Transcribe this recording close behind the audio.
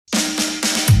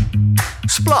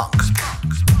Splunk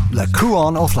le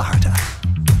Cuan ó Flaharta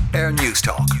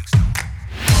Newstalk.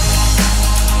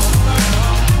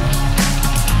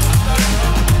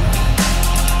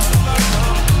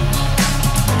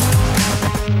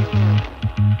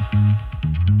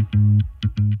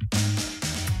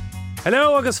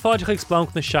 Hello, agus fáideach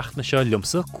Splunk na seachna seo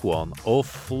liomsa Cuan ó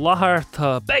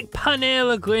Flaharta. Big panel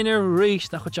a gcuin ar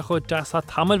rís nach chud deasa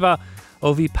tamilha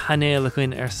ó bhí panel a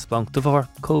gcuin ar Splunk de bhar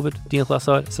COVID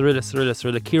díochlásáil sa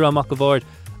rilla Ciara amach go bhard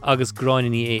agus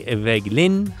gráinaí é a bheith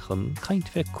linn chun caint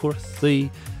bheith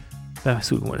cuasaí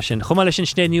súgamór sin. Chumáile sin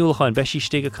snéadniúlachain beisi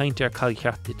stig a caint ar cail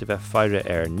cheartí de bheith feire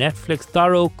ar Netflix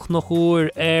daró cnochúir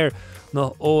ar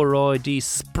na óráidí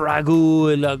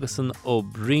spragúil agus an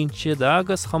óbrínsead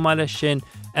agus chamáile sin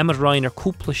Emma Ryan ar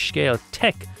cúpla scéal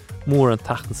tech mór an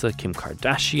tachtansa Kim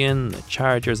Kardashian, na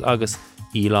Chargers agus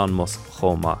Elon Musk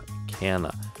chomá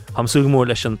céanna. Hamsúgamór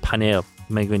leis an panel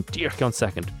me gwn díorch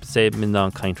second sé mynd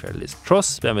an caint fer Liz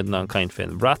Truss, be mynd an caint fer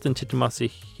Bratton titamasi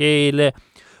chéile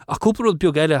a cúpla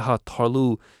biog eile ha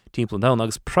tarlú timpla down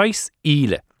agus price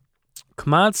ile.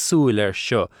 Cmad súil ar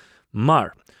seo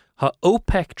mar ha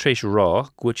OPEC treis rá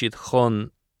gwyd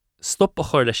chun stop a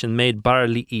chur leis an méid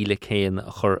barlí ile céin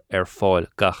a chur ar fáil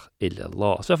gach ile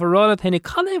lá. So if a rád hennig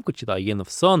canéh gwyd a dhéanamh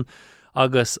son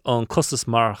agus an costas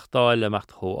march dáile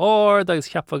mecht ho ord agus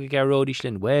cheapfa go garódí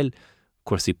slin well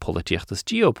cuasaí políochtas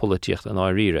geopolitíocht an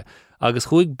áíre. Agus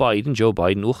chuig Biden, Joe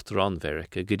Biden, uchtar an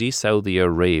Verica, go dtí Saudi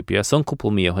Arabia, san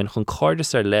cúpla míochain chun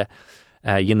cardas ar le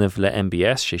dhéanamh le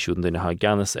MBS, sé siúdan duine ha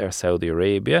ganas ar Saudi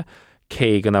Arabia,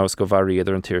 cé gan áras go bharí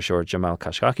idir an tíir seoir Jamal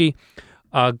Khashoggi,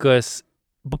 agus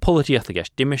ba políochta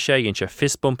gist, diime sé gin sé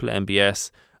fistbump le MBS,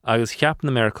 agus cheap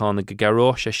na Americána go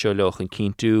garró sé seo leoch an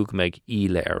cíntúg meid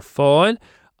ile ar fáil,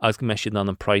 agus go meisiad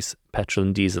an price petrol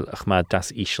and diesel ach mad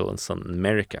das ísil an san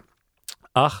America.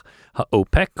 Ach, ha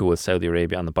OPEC go Saudi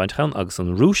Arabia an na baintchaun agus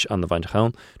an Rúis an na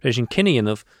baintchaun, réis an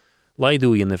cinneanamh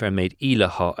laidú dhéanamh ar méid ile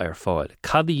ha ar fáil.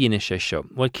 Cadí dhéine sé seo?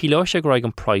 Well, cílá sé go raig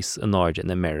an price an áide in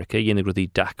America, dhéanamh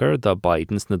rudí Dakar da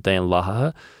Bidens na dain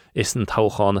lathathe, is an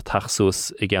tácháin na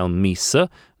taxús i gceann mísa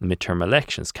na midterm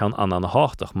elections, ceann an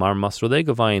háach, mar mas rud é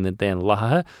go bhain na dain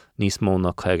lathathe, níos mó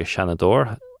na chuige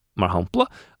senador mar hampla,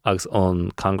 agus an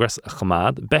Congress a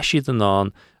chamad, beisiad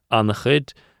an an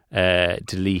chud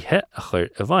de líthe a chur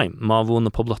a bhaim. Má bhún na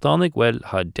poblachtánig, well,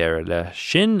 ha deire le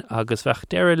sin, agus bheith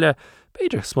deire le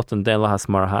beidir smut an dain lathas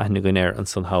mar haithna gnéir an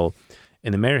san hall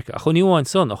in America. A chun níomháin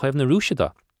son, a chuibh na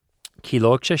rúisida.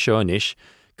 Cílág sé seo inis,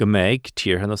 go méid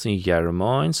tíorthan as an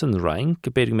Ghearmáin san Rhein,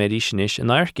 go beidir méid isis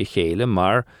an airce chéile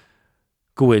mar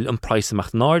go bhfuil an price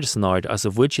amach náirde san áirde as a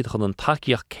bhuiid siad chun an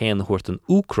takeíoch céan thuirt an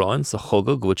Úcrain sa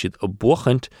chugad go bhfuil siad a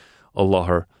buchant ó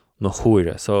láthair na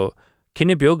chúire. So,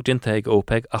 cinenne beag dinta ag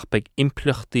OPEC ach beag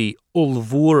implachtaí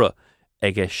ulmhóra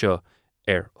ag seo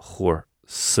ar chóir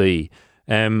saí.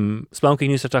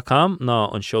 Splunkingnews.com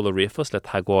ná an seola riafas le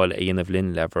tagháil a dhéanamh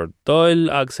linn lever dóil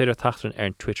agus séidir tachtain ar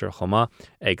an Twitter chomá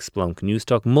ag Splunk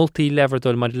Newstalk multi-lever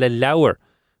dóil mar le leabhar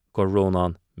go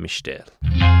rónán mistéal.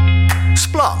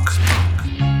 Splunk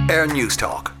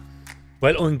Newstalk.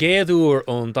 Well, an géadúr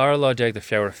ón darla deag de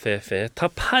feabhar fé tá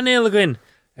panel againn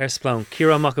ar Splunk.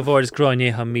 Ciara amach go bhard is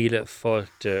gráine ha míle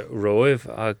fáilte roimh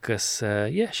agus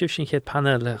sib sin chéad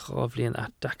panel le chábhlíonn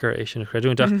a Dakar é sin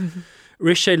chreidúntaach.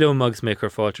 Ris sé lom agus mé chu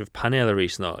fáilte panel a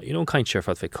rís ná. You know, caint sear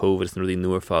fad fé COVID is na rudí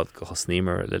nuair fad go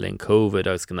chosnímar le linn COVID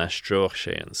agus go naistruach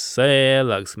sé an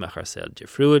saoil agus me chu saoil de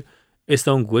friúil. Is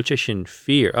don gúilte sin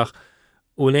fír ach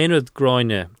ó léanad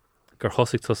gráine gur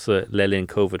thosaigh tusa le linn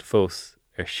COVID fós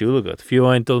ar siúlagad.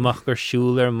 Fiúhain dulmach gur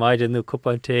siúl ar maidin nó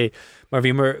cupáin té mar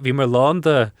bhí mar lán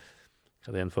de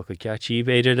Cad éon foca ceatí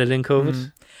beidir le linn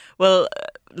COVID? Well,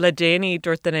 le déanaí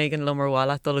dúirt den ag an lumar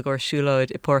dul gur siúlaid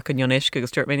I porc an Ionisca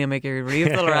agus dúirt mé gur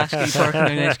riomhdul arásci porc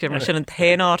an Ionisca mar sin an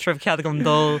té átrah cead gom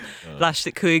dul leis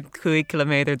 5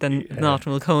 kilometer den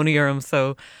nátamil coní orm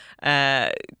so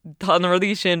tá na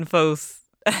rudí sin fós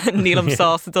nílam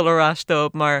sásta dul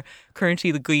arástóp mar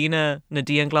currentí de guine na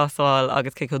díon glasáil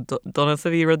agus cé donna sa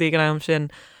bhí rudí gan am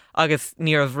sin agus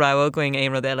ní a bhrá going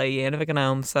aim rud eile dhéanamh gan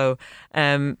am so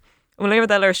Well, lever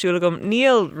that ar siúla gom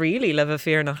níl really le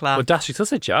fear nach lá. Well, that's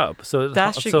just a job. So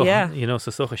yeah. You know, so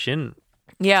socha sin.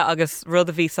 Yeah, agus rud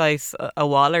a vísáis a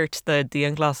bhálairt de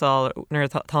díon glasál nuair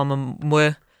tá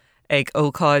mu ag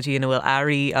ócáidí na bhfuil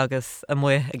airí agus a mu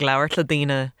ag leabhart le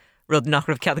daine rud nach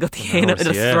raibh cead go dhéanamh in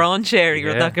a strán séirí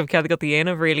rud nach raibh cead go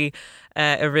dhéanamh really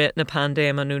a rit na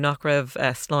pandéim a nó nach raibh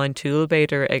sláin túil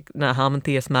beidir ag na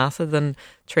hamantaí is massa den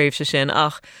tréimh se sin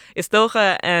ach is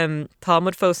dócha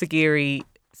támad fós a géirí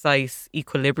sais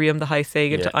equilibrium the high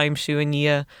segant I'm shooing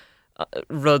you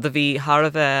rud a bhí Har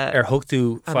bheith thugtú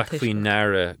fach faoin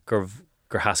náire gur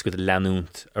gur hascú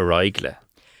leanúnt a roigle.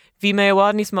 Bhí mé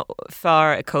bhád níos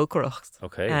fear a cócrocht.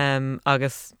 Okay.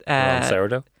 Agus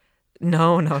sourdough?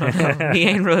 No. Bhí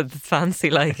aon rud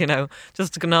fancy, like, you know,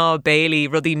 just gná Bailey,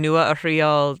 rudí nua a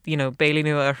rial, you know, Bailey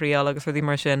nua a rial agus rudí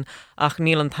mar sin, ach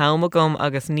níl an taim agam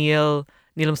agus níl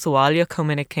am sáile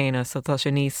cuminnic céine, so tá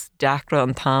sé níos deacra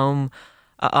an taim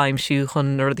a aimimsú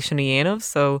chun rudí sin dhéanamh,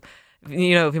 so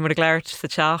you know, bhí mar a gléirt sa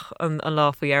teach an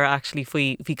lá faoi ar actually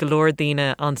bhí golóir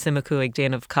daoine an simacú ag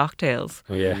déanamh cocktails.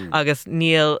 Oh, yeah. Agus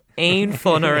níl aon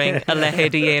funaring a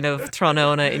lehéad dhéanamh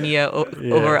tróna inní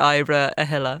over Ibra a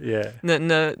heile. Yeah.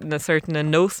 Na certain na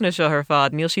nósna seo ar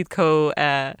fad, níl siad có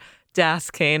deas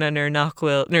céine nuair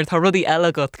nachhfuil, nuair tá rudí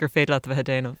eile got gur féad leat a bheith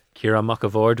déanamh. Ciara amach a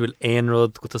bhórd bhfuil aon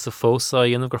rud go sa fósa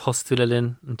dhéanamh gur hosúile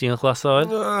linn an díon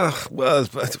chhlasáil? Well,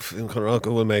 chun rá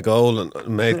go bhfuil mé ggóil an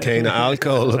méid céine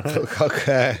alcohol ar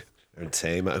an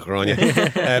téime a gráine.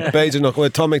 Beidir nach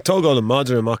bhfuil tá méid tógáil an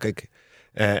maidir amach ag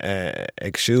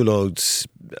siúlóid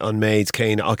an méid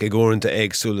céine ach ag orintanta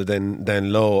agsúla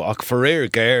den lo ach for réir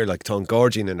géir like tá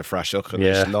Gordín in a freiseach an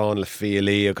is lán le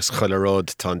fialaí agus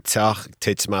chuileród tá teach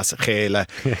tits meas a chéile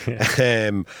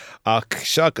ach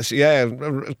seachas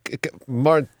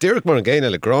mar dúireach mar an ggéine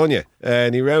le gráine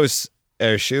ní raibh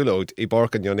ar siúlóid I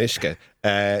barc an Ionisce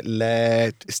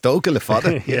le stóca le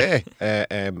fada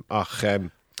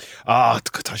ach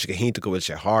tá sé go hinnta go bhfuil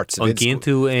sé hart. An gén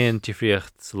tú an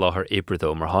tífriocht láthair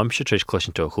Ibredó, mar haim sé tríéis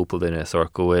cluisintó chúpla duine or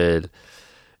go bhfuil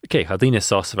cha daoine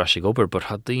sása bheith sé gobar, but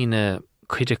ha daoine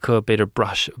chuide go beidir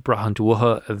brahan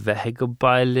dútha a bheitthe go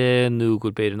baile nó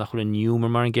go beidir nach chuil nniuúmar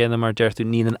mar an ggéanana mar deirú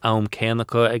ní an am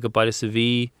céannacha ag go baile sa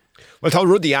bhí. Well, tá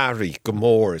rudí airí go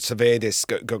mór sa bhéad is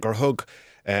gur thug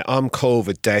am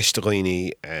COVID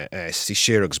deisteghoine sí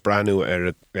sireags breanú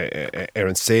ar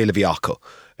an saoile bhí acu.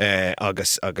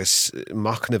 Agus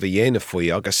machna bhí dhéanamh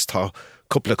faoi agus tá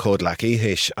cúpla cód le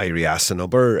íhéis éirí as an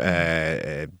obair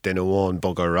duine bháin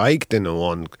bogar raig, duine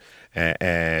bháin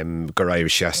gur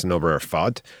éirí sé an obair ar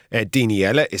fad. Daoine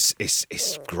eile is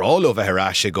gráil ó bheith ar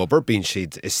eise gobar, bíonn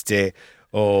siad is dé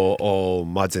ó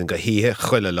maidin go híthe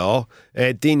chuile lá.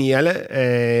 Daoine eile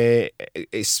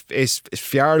is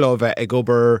fearlá bheith ag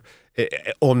obair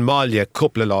ón máile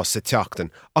cúpla lá sa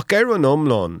teachtain. Ach ar an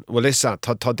omláin, bhfuil is tá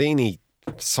daoine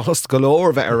sást go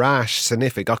leor bheith arás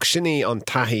sanifig ach sinní an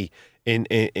taithí in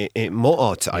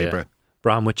móáit Ibra.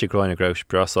 Bram muid gráin a grous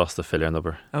brasásta fill an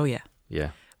obair. Oh yeah.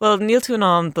 Yeah. Well, níl tú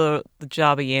an the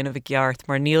job a dhéanamh a gceart,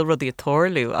 mar níl rudí a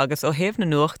tórlú agus ó héamh na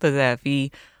nuachta de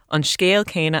bhí an scéal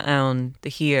céine ann de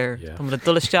hir. Tá le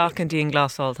dulisteach an díon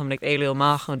glasáil, tá ag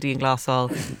éileoach an díon glasáil,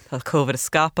 tá COVID a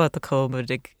scapa, tá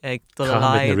COVID ag dul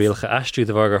leid. Na rialcha astrú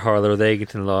de bhar hálar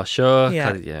éigen in lá seo.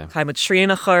 Chaimid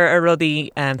sríanachar a rudí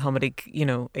an tá ag, you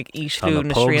know, ag íslú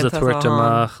na sríanta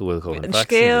an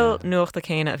scéal nuachta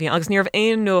céine a bhí agus níor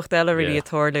aon nuacht eile rilí a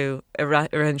tórlú ar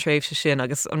an tréimh se sin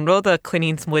agus an rud a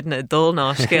chuinín smuidna a dul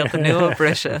ná scéal a nua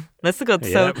brise. That's a good.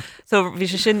 So bhí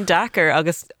sé sin dachar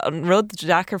agus an rud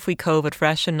dachar faoi COVID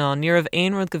freisin ná níor ah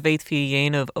aon rud go bhéit fiú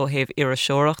dhéanamh ó héamh ar a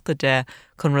seoireachta de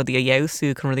chun rudí a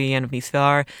dheosú chun rudí a dhéanamh níos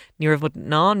fearr, níor bhd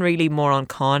ná rilí mór an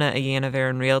cána a dhéanamh ar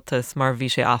an rialtas mar bhí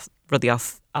sé rudí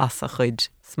as a chuid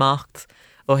smacht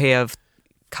ó héamh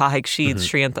caiigh siad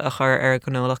sríanta a chur ar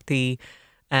gnólachtaí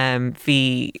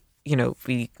bhí, you know,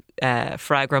 bhí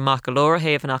freigra mac a lór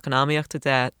héamh an economíochta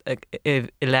de I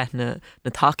leit na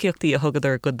takeíochtaí a thugad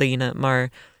ar go daoine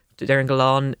mar ar an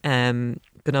goláin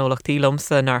gnólachtaí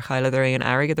lomsa nar chaile ar an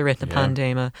airigad a rit na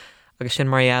pandéime agus sin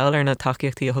marall ar na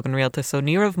takeíochtaí a thug an réalta, so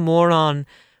ní rah mór an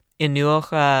in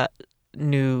nuacha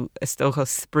nó istócha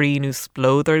sprí nó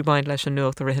splódar baint leis an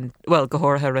nuachta rihan, well,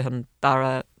 gohortha rihan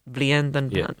dara blian den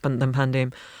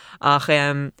pandéim ach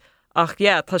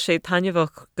tá sé tainehah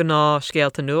gná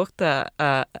scéalta nuachta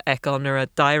ag an ar a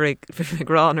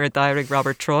dairighrán ar a dairigh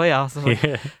Robert Troy as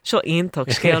seo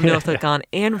ionach scéal nuachta gan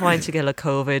aonhainte go le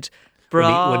COVID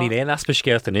bra. When í aspa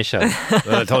scéalta níos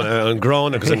an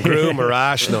grán agus an grúm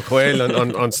arás nach chfuil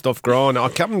an stuff grán. A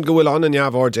ceapan go bhfuil an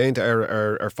neamhhar déanta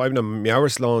ar 5 na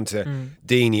meabharslánta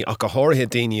daoine ach go háirthe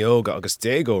daoine óga agus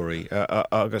dégóirí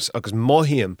agus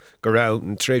maithíam go raibh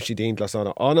an tréimhsí daoine las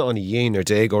anna an dhéanaar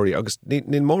dégóirí agus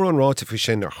ní mór an ráta fao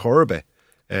sin ar chorbe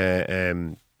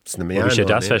sé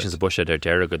dasfesin sa buise ar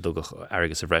deire go dugach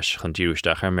agus a bhreis chun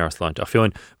díúisteach ar mearsláint. A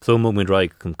fiúin plómú mun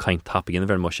raig chun caiint tapí in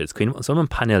bhar muisiid. Som an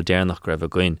panel déarnach raibh a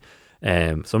goin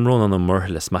som rón an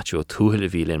murtha le smatú ó túthail a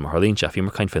bhílinn mar Harlín se a bhí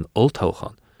mar caiint fin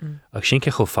oltóchan. Ag sin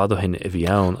ce cho fadóhin a bhí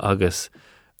ann agus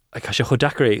cha sé cho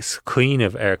decoréis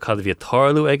cuioineh ar cad bhí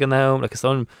tarlú ag an nám, agus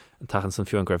an tachan san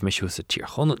fiúin greibh misisiú sa tír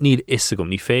chun níd is gom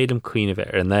ní féadm cuioineh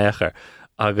ar an néachar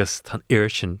agus tan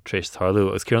iirsin trééis tarlú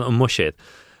agus cíann an muisiid.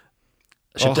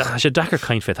 sé dechar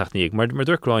caiin fé taníag, mar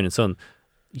dúirráin an son.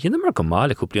 Dhéana mar go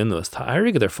mála cúplaíonúas tá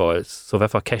airigad ar fáil, so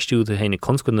bheith fá ceistú a héna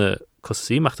conscuna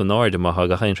cosíach an áir de má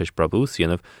ga chain treéis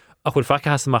brabúsíanamh, a chuil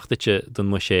fecha hasachtaite don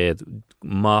mu sé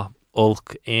má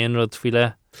olc éonrad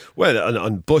fiile. Well,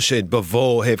 an bushid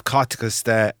bavó hef catchas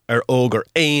de ógur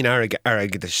ein airige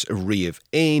riamh,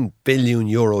 €1 billion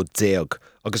déag.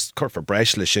 Agus curfar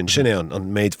breis leis sin an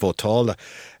méid fótála.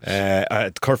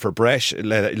 Curfar breis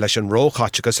leis an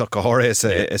róchategus a go háir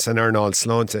is an arnáil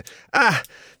sláinte.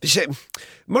 Bhí sé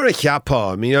mar a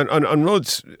cheapá, an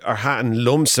rud ar hatan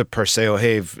lumsa per se ó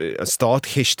heh an stát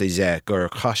chiiste gur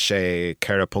chas sé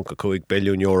 €4.5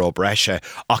 billion breise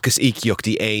agus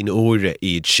íciochtaí 1 uaire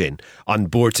iad sin. An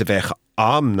búirt a bheith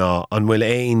am ná an bhfuil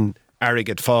ein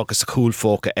airigad fágus a cúil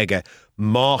fóca ige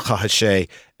máchathe sé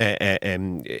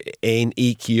ein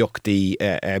íciochtaí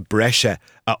breise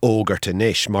a ógarta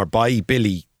níis, mar bai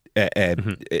bilí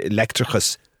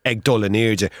electrachas ag dul an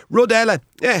éirde. Rud eile,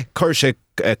 chuir sé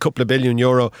couple billion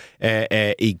euro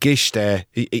i giste,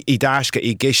 i dáisce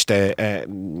i giste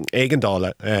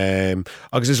éigendála.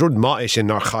 Agus is rud má sin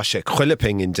nar chaise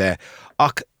chuiliping in de.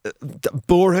 Ach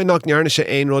búrtha nach nearna sé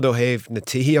ein rud ó heh na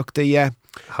tííochta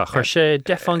chuir sé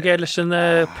defangéile sin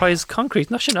prize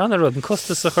concrete na sin anna rud an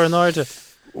costas a chur an áirde.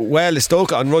 Well, is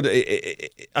tócha an rud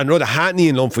a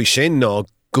hánííon lom faoi sin ná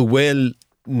go bhfuil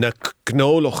na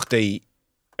gnólachtaí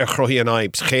ar chroí an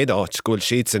aibs chéadáit go bhfuil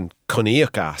siad san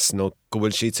coníoch as nó go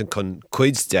bhfuil siad san chun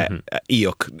cuidsde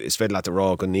íoch is féidir leat a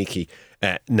rá go níci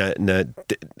na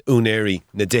únéirí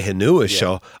na dithe nua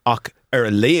seo ach ar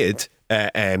a léad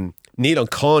níl an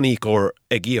cáníc or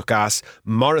ag íoch as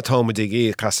maratómad ag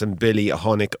íoch as an bilí a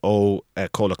tháinig ó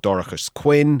cólach dorachas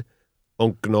Quinn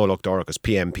an gnólach dorachas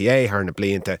PMPA thar na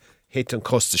blianta hit an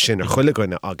costa sin ar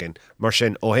chuilegaine agin mar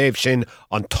sin ó héh sin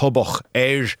an tobach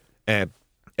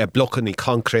blochan í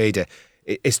concréide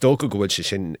is tóca go bhfuil se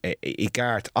sin i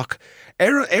gceart ach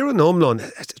ar an ómláin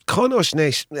cánáis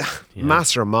nééis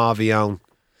measar má bhí ann.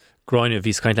 Gráinne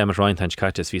vís kaint am reinint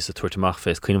cartas vís a tuairteach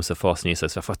fés cuiinem sa fás níos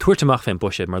as bheith tuairteach fé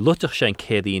buisiid mar lutach sé an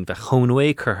cédaín bheith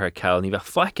chonfué chuthair ceall ní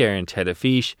bheith faic ar an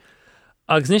telefís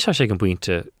agus níos sé an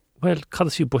buinte well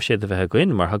cadasú buisiid a bheith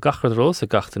goin mar ha gachar rós a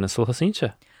gachtain na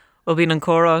sulchasínte. Well, bhí an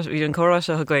chorá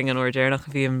se going an ordearnach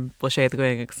bhí an buséad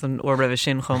going agus an orbreh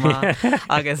sin chomá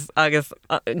agus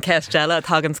an ceistela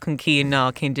tagans chun cí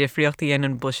ná cén difriochttaí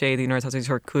an buséadí nóir tá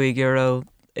tar €5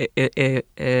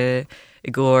 i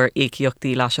ggur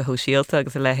éciochtaí leis a hóisialta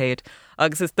agus a lehéad.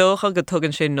 Agus is dócha go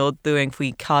tugann sé nód doing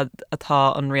faoi cad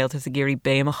atá an réaltas a géirí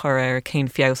béime chur ar cén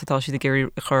fios atá siad a géirí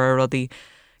chur rudaí.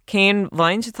 Cén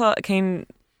bhain cén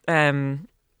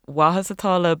wahas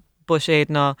atá le buséad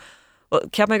ná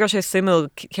ceap mé gur sé simú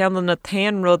cean na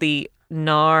tain rudaí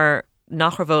ná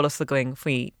nach bholalas a going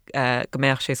faoi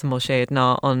gombeach sé sa muséad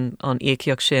ná an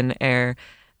écioch sin ar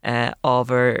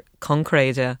ábhar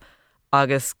concréide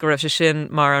agus go raibh sé sin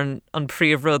mar an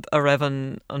príomhrud a raibh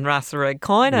an rasar ag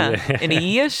cáine ina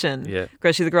dhé sin.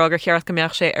 Gur siad arágur cheart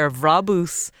gombeach sé ar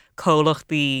bhrabús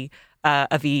cólachtaí a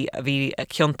bhí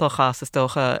ciontochas is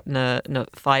dócha na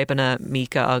feibanna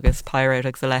míca agus pirate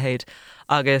agus a lehéad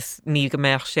agus ní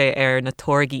gombeach sé ar na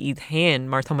torgaí iad hain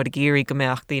mar tá mar a géirí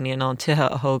gombeach daoine an tuthe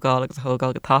a thógáil agus a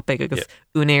thógáil go tapig agus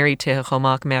únéirí tuthe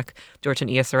chomach meach dúirt an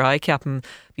ESRI ceapan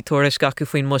bhí tuairis gacu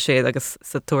faoin muséad agus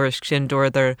sa tuairis sin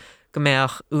dúirdar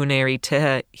gombeach únéirí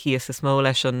tuthe híos is mó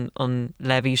leis an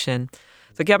levy sin.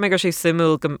 So ceap mé gur sé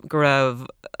simú go raibh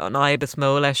an aib is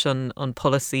mó leis an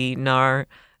policy nach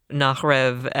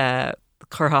raibh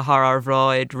churtha thar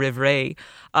bhráid rihré.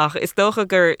 Ach is dócha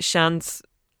gur seans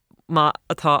má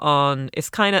atá an is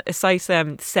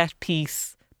set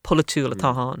piece polytúil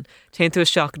atá an. Téan tú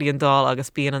seachtaí an dá agus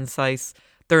bíon an sais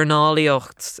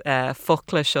d'arnálaíocht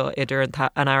focle seo idir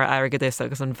an ara airgadis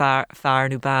agus an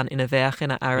fearnú ban ina bheith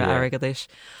ina ara airgadis.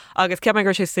 Agus ceap mé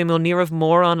gur sé simú ní raibh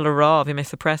mór an le rá, bhí mé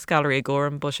sa press gallery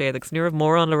góm buséad agus ní raibh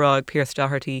mór an le rá ag Pierce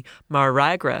Doherty mar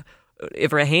ragra.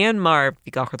 If a héan mar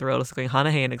bhí gachar the rolas going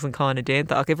hana héan agus an cáinna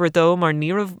déanta ach if dó mar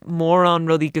ní raibh mór an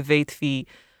rudí go bhéit hí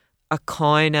a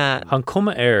cáine. An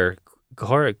cuma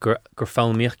gur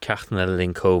fáilmíoch ceachtainna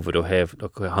linn COVID ó heh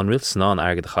an riil sná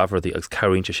agad a chahradí agus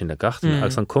carínte sin na gachtain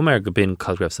agus an cuma go bin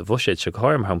cadreibh sa bhuiséid se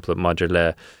háirm hampla maidir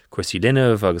le cuasí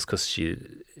linmh agus cosí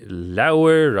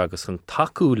leabhar agus an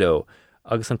taú leo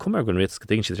agus an cuma gon rit go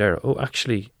ding siad ar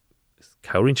actually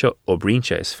carínte ó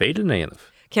brínte is féidir na dhéanamh.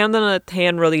 Cean na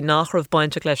taan rudí nach raibh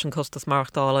bainte leis an costas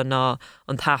marachtála ná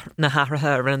na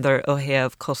hathrathe rindar ó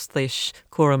heamh costais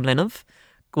cuam linmh.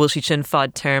 Bhfuil si sin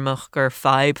fad termach gur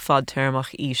fad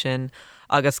termach í sin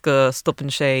agus go stoppen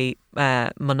sé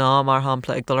maná mar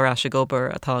hampla ag dul as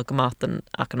gobar atá gomat an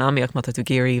economiach mat tú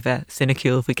géirí bheith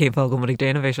siniciúil fao céim fá go mar ag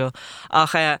déanamh seo.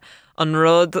 Ach an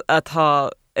rud atá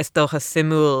is dócha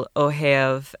simúil ó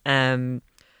heamh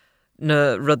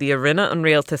na rudí a rinne an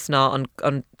réaltas ná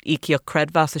an íciach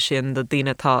credhheasa sin do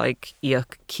daine tá ag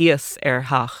íoch cias ar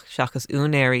thach seachas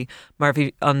únéirí, mar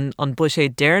bhí an bu sé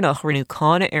déirnach rinú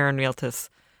cáine ar an réaltas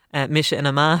mise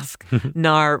ina másc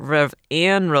nar raibh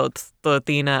éon rud do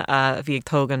daine a bhí ag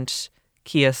tógant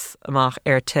cias amach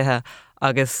ar tithe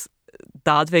agus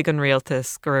dadmhaigh an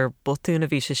réaltas gur botúna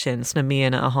bhí sé sin sna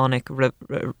míana a tháinig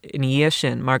in dhé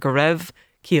sin, mar go raibh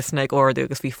cias ag orú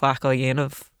agus bhí fecha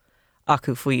dhéanamh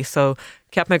acu faoi. So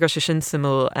ceap me gur sé sin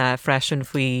simú freisin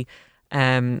faoi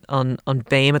an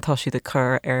béim atá siad a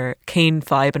chur ar céin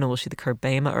fiban bhfuil siad a chur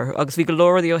béime ar agus bhí go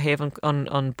leorí ó héamh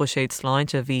an buséid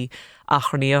sláinte bhí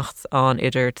achraníocht an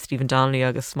idir Stephen Donnelly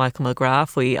agus Michael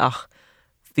McGrath faoi ach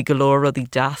bhí go leor rudí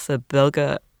deasa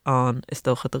bilga an is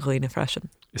dócha a ghoine freisin.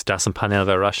 Is das an panel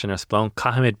bheith rasin ar splán.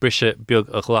 Caiimiid brise beag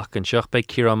a ghlach an seoch beidh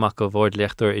Ciara Mac go bhórd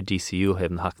leachtar i DCU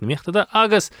heb an hac na míochtada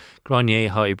agus gráiné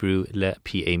haibrú le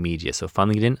PA Media. So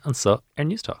fannig din an sa ar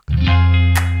News Talk.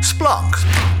 Splunk.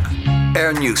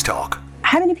 Air News Talk.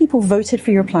 How many people voted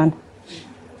for your plan?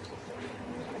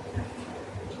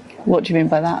 What do you mean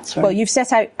by that? Sorry. Well, you've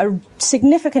set out a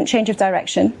significant change of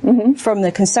direction from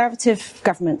the Conservative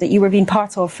government that you were being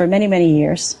part of for many, many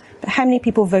years. But how many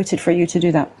people voted for you to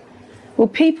do that? Well,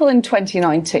 people in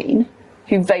 2019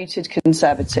 who voted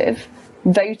Conservative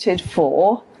voted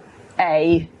for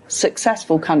a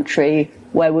successful country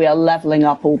where we are levelling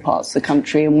up all parts of the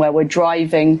country and where we're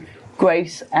driving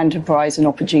growth, enterprise and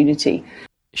opportunity.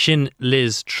 Sin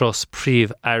Liz Truss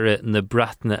príomh aire na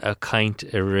bratna a caint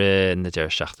ar na deir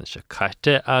seachtain se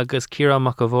caite agus Ciara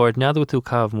Mac go bhórd neadú tú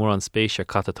cabh mór an spéisiar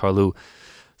cata tarlú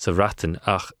sa bhratan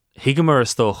ach higamar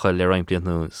stócha le raim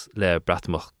bliantnús le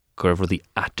bratamach gur bhrodí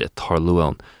ate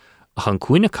tarlúán. Ach an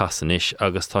cuine casanis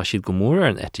agus tá siad go mór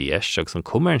an ETS agus an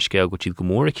cumar an scéal go siad go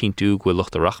mór a cínú go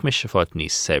lucht a rachmis se fáid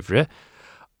níos sévre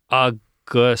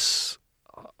agus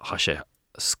sé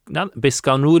Bis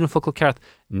gan rúd an focail ceart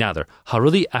nádar. Tá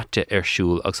rudí ate ar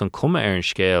siúil agus an cuma ar an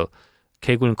scéal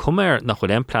cé gúil an cuma ar nach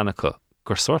chuil an planacha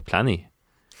gur sort planaí.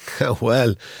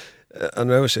 Well, an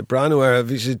ra sé breanú ar a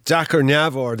bhí sé dachar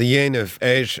neamhór de dhéanamh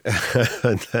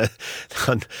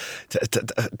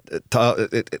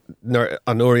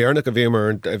an óíarnach a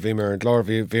bhímar an glár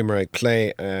bhímar ag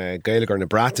clé Gaeilgeoir na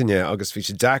Bretagne agus bhí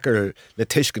sé dachar le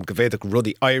tuiscin go bhéadach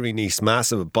rudí éirí níos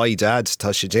measa a baidad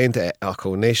tá sé déanta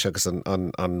acu néis agus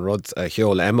an rud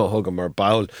cheol Emma thugam mar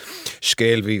bail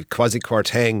scéal bhí quasi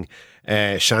cuarthaing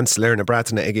Chancellor na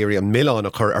Bretagne ag éirí an Milán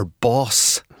a chur ar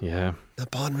bás. Yeah. Na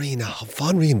banrín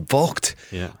vocht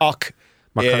ach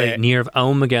mar níorh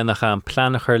ámagé nach an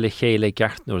planachar le chéile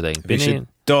gart nóir dain. Bhí sé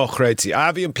doch réití.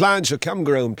 A bhí an plán seo ceam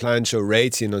gur an plán seo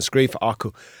réití an scríomh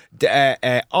acu.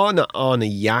 Anna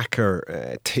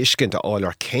dhheachar tuiscint a áil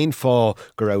ar céin fá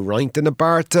gur raibh roinnt in na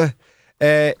barta.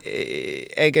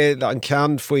 Ige an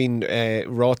cean faoin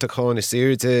rátaáin is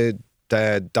iirde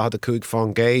de 15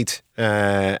 fan géid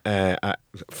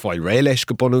fáil ré leis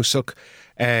go bunúsach.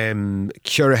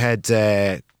 Curehead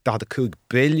 15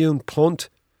 billiún punt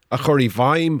a chuirí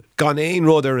bhaim gan éon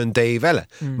rud ar an déobh eile.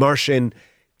 Mar sin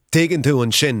tuigeann tú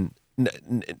an sin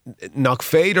nach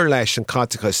féidir leis an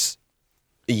catachas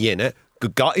a dhéine go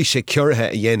gaiigh sé curethe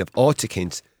a dhéanamh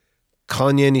áiticint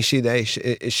Canéanaí siad é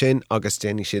sin agus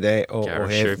déanaí siad é ó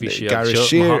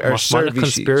Garisiir ar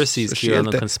conspiracies an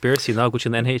conspiracy ná go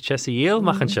sin NHS i dhéal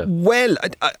machchan se. Well,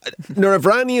 nuair a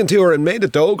bhraíonn tú ar an méid a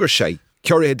dógur sé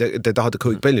Curie de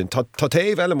 15 billiún. Tá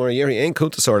taobh eile mar dhéirí aon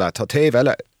cúntasúir le tá taobh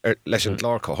eile leis an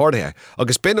glár chomhardaithe.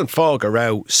 Agus bin an fág a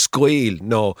raibh scaoil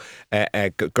nó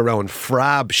go raibh an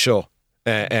freab seo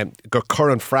gur chur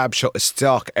an freab seo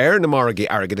isteach ar na margaí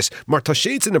airgeadis mar tá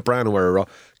siad in na breanhar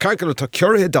caithfear tá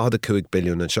curethe 15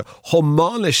 billiún an seo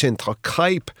thomála sin tá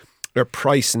caip ar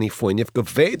pricing í foiineh go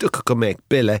bhéadach go méid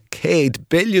bille 100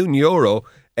 billiún euro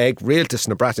ag réaltas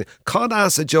na Bretagne. Cad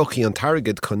as a jockey an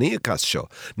targad coníachas seo.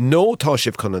 No tá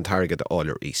sibh chun an targad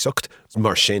áilir ísocht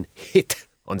mar sin hit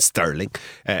an Sterling,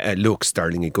 Luke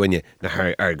Sterling I gcuine na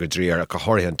arga drí ar a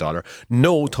 $100.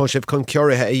 No tá sibh chun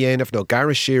curethe a dhéanamh nó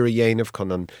Garisiir a dhéanamh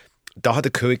chun an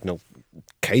 15 nó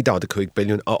 15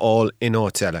 billiún a áil in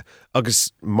áit eile.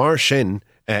 Agus mar sin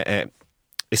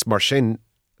is mar sin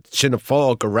sin a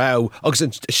fág a rá agus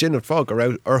sin a fág a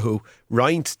rá orthú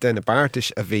roinnt den na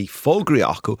bartais a bhí fógraí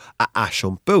acu a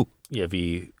aisiom bú. Yeah,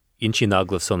 bhí insin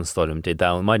aglah sunstorm dé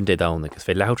down, maidin dé down agus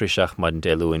fé lehautri seach maidin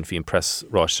dé luin hí an press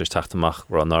ráistir taachtamach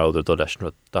ra an áidir do leis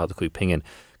 15 pingin.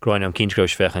 Groin am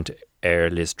cíntrós fechant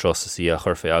Liz Truss a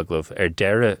chur fé aglah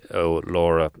deire ó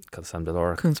Laura Sam de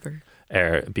Laura Kunzberg.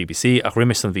 BBC ach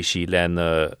riimi san bhí si le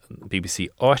na BBC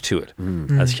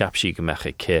áitiúil as cheap si go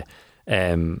mecha cé.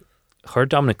 Chur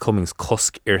Dominic Cummings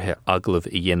cosc irthe aglah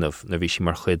I dhéanamh na bhí si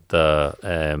mar chud de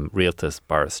rialtas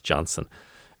Boris Johnson.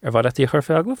 Bhar tí chur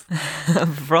fé aglah?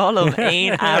 Bhrálum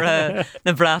éon ara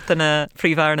na bratainna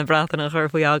príomhhar na bratainna chur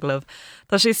faoi aglah.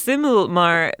 Tá sé simú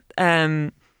mar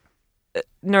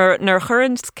nar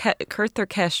chuirtar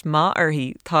ceist má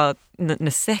arthaí tá na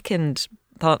second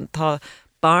tá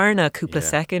barna cúpla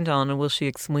second an bhfuil si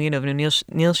ag smaoinmh nó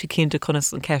níl si cinnta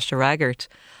chunas an ceist a ragart.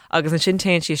 Agus an sin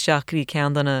tain si seaachí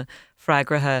cean donna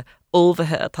freigrathe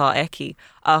olbhathe atá eici.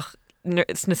 Ach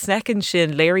is na second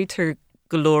sin léirítar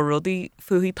go leor rudaí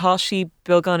fuaí tá si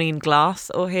beag an íon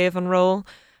glas ó thaobh an ról.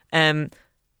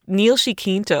 Níl si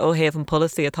cínta ó thaobh an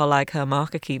policy atá leagtha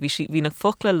amach ací. Bhí na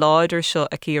focail láidir seo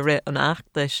ací a rit an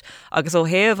achtais agus ó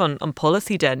thaobh an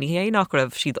policy den ní hé nach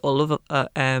raibh siad olbh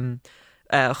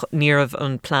níamh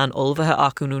an plán olbhathe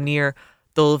acu nó níor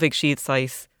dulmhaigh siad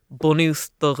sais bunús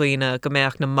do riine go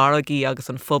mbeadh na maragaí agus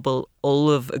an phobal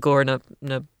olbh a gcóir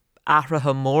na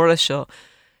ahratha móra seo.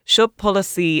 Seo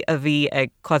policy a bhí ag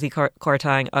Kwasi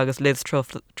Kwarteng agus Liz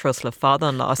Truss le fada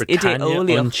an lá. Britannia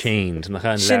Unchained.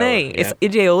 Sinné, is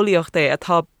ideolaíocht é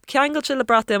atá ceangail se le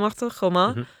brat éachta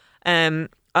chuma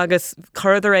agus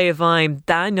chuidir é a bhaim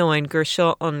dainóin gur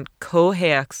seo an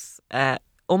cóhéachs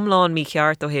umláin mí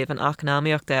cheart ó thaobh an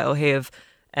economiacht ó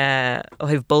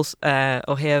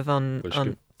thaobh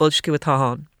an bulscu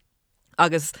atáán.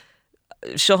 Agus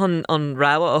seo an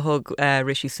ráha a thug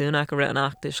Rishi Sunak a rit an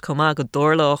achtais cumá go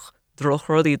dúrlach droch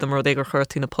rudaí do mar gur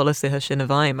chuirtú na polisithe sin a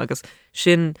bhaim agus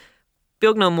sin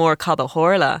beag nó mór cad a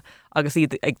thorla agus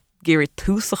iad ag géirí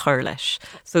tús a chur leis.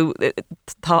 So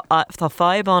tá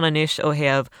fáibán anis ó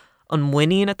thaobh an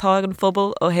muíine atá an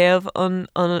phobal ó thaobh an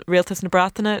rialtas na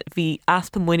bratainna bhí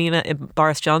aspa muíine I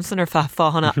Boris Johnson ar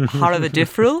fáhanna Harabh a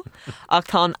difriúil ach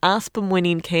tá an aspa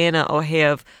muín céine ó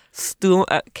thaobh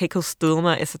céco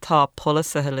stúlma is atá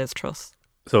polisithe Liz Truss.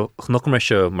 So chnoch mar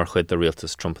seo mar chud de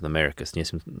rialtas Trump in Americas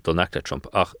níos don nectar Trump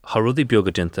ach harúdaí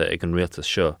beag dinta ag an rialtas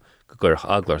seo go gcuirch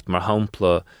aglairt mar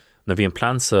hampla na bhí an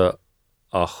plansa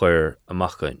a chur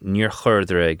amachcha níor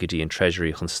chuirdre go dtí an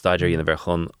Treasury chun staidir íana bheith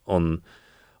chun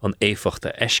an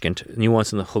éfachta eiscint níháin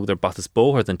san na chugdar batas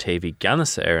bóthir den taobhí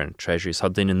ganasa ar an Treasuries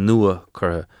had daine nua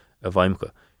chur a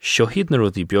bhaimcha. Seo hiad na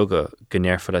rudí beaga go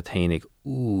nearfa le tainig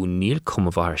níl cum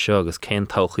a bhahar seo agus cén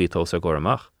tochaítós ar gcóir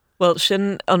amach. Well,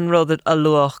 sin an rud a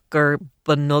luach gur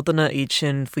banodana iad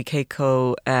sin faoi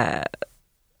céco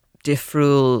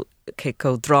difriúil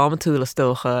céco dramatúil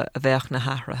istócha a bheith na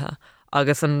hathrathe.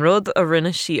 Agus an rud a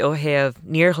rinne si ó thaobh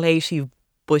níor lééis si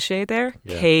buise there,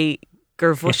 cé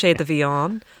gur bhu sé a bhí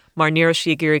an, mar níor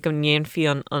si gur go ndéan fi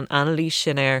an analís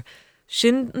sin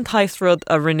sin an taiths rud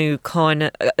a rinú cáine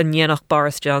a ndéanach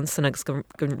Boris Johnson agus go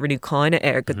rinú cáine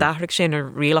go dathraigh sin a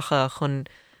rialacha chun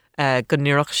go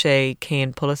níoch sé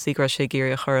céin policy gur sé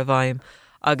géir a chur a bhaim.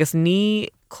 Agus ní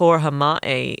cóirtha má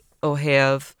é ó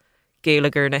thaobh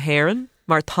Gaeilgeoir na hÉireann,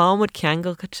 mar támud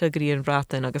ceangal go gurí an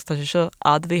bhratain agus tá sé seo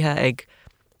admhaithe ag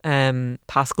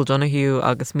Pascal Donahue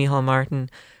agus Micheál Martin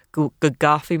go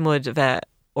gafií mud bheith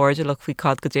ordealach faoi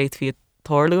cad go déit fí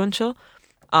tórlúin seo.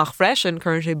 Ach freisin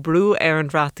chuann sé brú ar an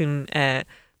bhratain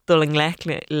duling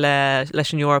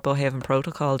leis an Eorpa ó thaobh an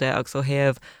protocol de agus ó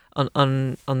thaobh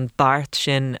an bart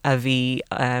sin a bhí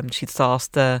siad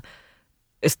sásta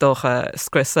is dócha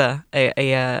scrisa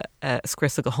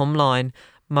scrisa go thomláin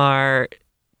mar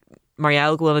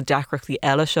eall gohfuil na deacreachtaí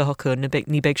eile seo acu ní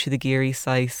beidh siad a géirí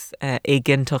sais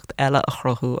éigintocht eile a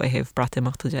chrothú a thaobh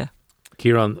bratimachta de.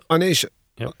 Ciarán An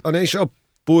é seo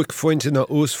buic fointe na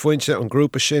ús fointe an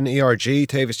grúpa sin ERG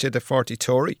taobh siad a 40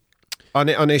 Tory. An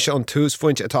é seo an tús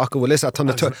fointe atá go bhfuil is a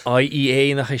tanna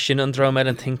IEA nach sin an dra med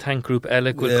an think tank grúp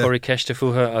eile go choirí ceiste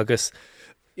fuatha agus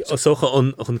socha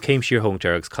chun céim siar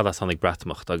hongtear agus cad tháinig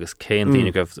bratamacht agus céan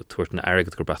daoine goibh tuairt na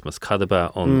airgad gur bratmas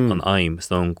cadaba an aim s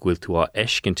ná ghfuil tú á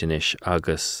eiscintinis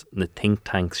agus na think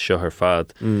tanks seo ar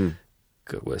fad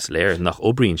go bhfuil léir nach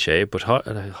obríonn sé, but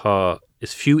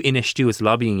is fiú inistú is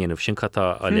lobbying inmh sin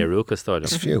chattá a léirúchas táil.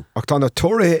 Is fiú. Ach tá na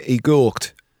torathe I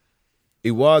ggócht I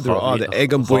bháidir áda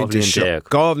ag an buinte seo.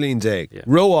 Gábhlín déag.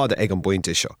 Róáda ag an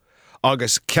buinte seo.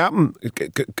 Agus ceapan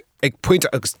ag puinte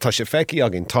agus tá sé feici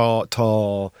agin tá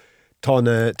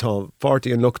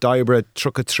 40 an lucht d'oibre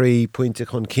 3 puinte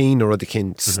chun cín ó rud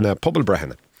cin sna pobl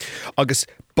brethna. Agus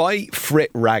ba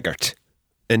frit ragart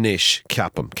inis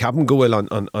ceapam go bhfuil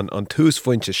an tús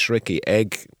fointe srici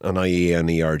ag an IEA an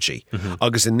ERG.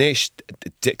 Agus inis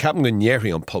ceapam go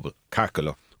nnéirí an pobl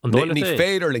carcalo. Ní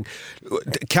féidirling.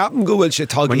 Ceapan go bhfuil sé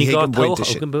tagaí an buinte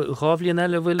sin. Gábhlíon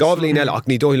eile bhfuil Gábhlíon eile ach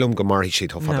ní dóilm go marí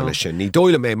siad thofada lei sin. Ní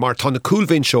dóilm é mar tá na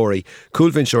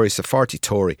coolvinseoirí sa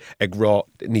fartítóirí ag rá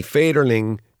ní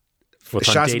féidirling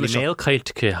Daily Mail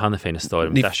caiilte hanna féin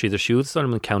stáilm. Tá siidir siúd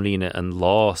stáilm an ceanlíne an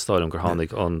lá stáilm gur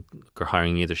tháinig an gur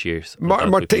haing idir sirs. Mar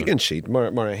tuigeann siad,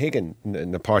 mar a higann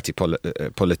na pártí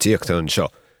polítíochta an seo.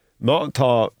 Má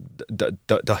tá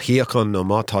da hiachan nó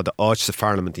má tá da áit sa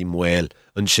parlamentí mhil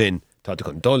an sin tá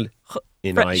chun dul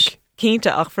in aig.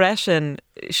 Cínta ach freisin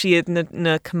siad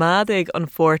na cumadaigh an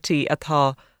fortí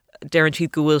atá dearann siad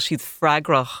go bhfuil siad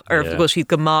freigrach ar bhfuil siad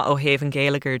go maith ó thaobh an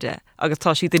Gaeilgeoir de. Agus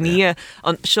tá siad ní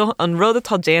an rud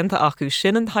atá déanta acu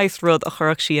sin an thais rud a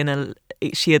chuirc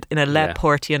siad ina le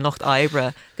pórtaí an Locht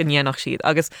Oibre go ndéanach siad.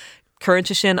 Agus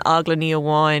chuirnte sin agla ní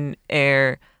amháin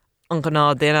ar an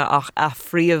gná duine ach a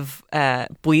phríomh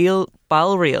buil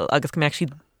bailréal agus go mbeadh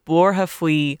siad bortha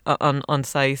faoi an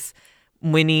sais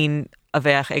muoín a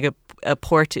bheith ag a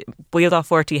buil á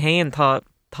fortí hain tá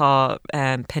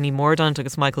Penny Mordaunt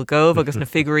agus Michael Gove agus na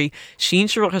figurí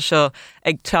sínseireacha seo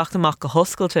ag teachtamach go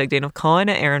hoscailte ag déanamh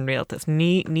cáine ar an réaltas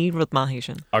ní rud maithí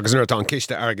sin. Agus nuair tá an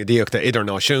ciste airgeadíochta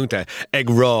idirnáisiúnta ag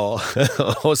rá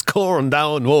os cór an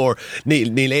dáin mór ní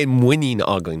léon muoín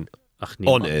agan. Ach ní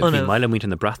meile muinte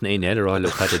na bratna é éidirráil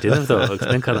le chaide duineh agus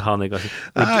den cad tháinig.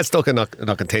 Stocha nach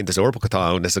an taontas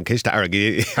orpachatá is an ciste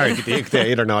airgeadíochta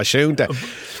idirnáisiúnta.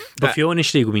 Ba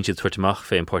fionnistí go mín siad tuairteach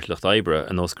fé an Páirt Locht Oibre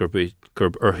an os gur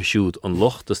ortha siúd an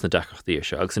lochtas na decachtaí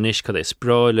se agus an is cad é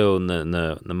spráileo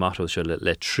na mátó se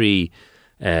le trí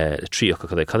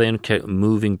tríocha cad é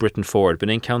moving Britain forward ben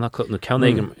éon ceanna na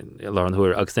ceannaigem lá an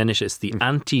thuair agus denis is the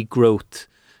anti-growth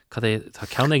cad é tá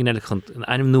ceannaig neile chun an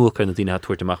anim nuacha na dtíine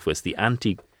tuairteach fuis the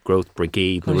anti-growth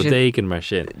brigade nó dégan mar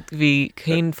sin. Bhí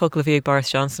cén focail bhí ag Boris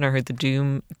Johnson ar the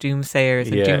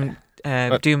doomsayers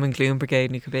Doom and Gloom Brigade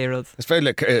ní cabbérod. Is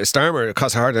féile Starmer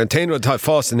cos hard an tainrod tá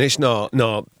fás inis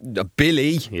ná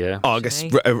Billy agus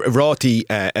rátí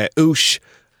ús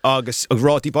agus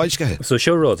rátí bailscathe. So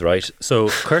seo rud, right? So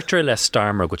chuirtear le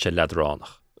Starmer go sé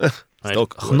ledránach.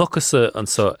 Chnochasa an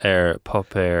so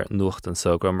popéir nuacht an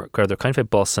so gur idir kind of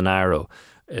Bolsonaro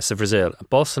is Brazil.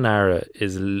 Bolsonaro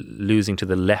is losing to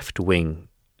the left wing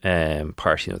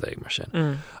party of the mar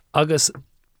sin. Agus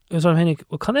Hennig,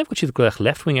 can I go to the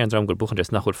left wing and I'm going to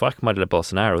nach chud faic mar le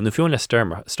Bolsonaro. Nu fiún le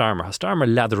Starmer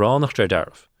ledránach dre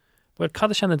darf. Well,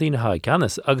 cad sena dtíine ha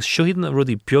ganas agus siúhidan a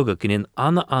rudí beaga gin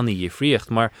anna í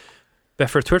fríocht mar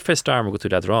befir tuair fé Starmer go tú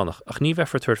ledránach ach ní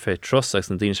befir tuair fé tros agus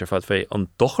na dtíine sé fad fé an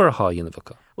dochar ha dhéanamh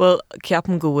bhacha. Well,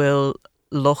 ceapan go bhfuil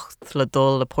locht le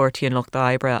dul le pórtaí an Locht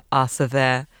Oibre as a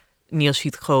bheith níl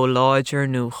siad cho láidir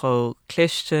nó cho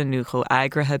cliste nó cho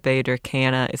agrathe beidir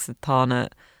céine is atána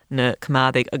na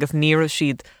cumadaigh agus níra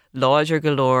siad láidir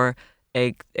go leor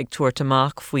ag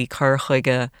tuairteach faoi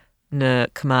churchuige na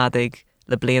cumadaigh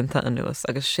le blianta an nuas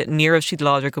agus níra siad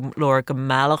láidir go leor go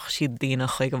meallach siad daoine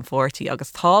chuig an fortí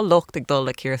agus tá lucht ag dul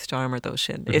le Keir Starmer dó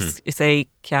sin. Is é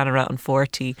ceanara an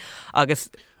fortí agus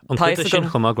an sin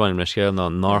chumagráin le scéal ná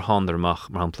nárhandarmach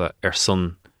mar hampla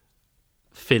son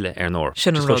fille nóir.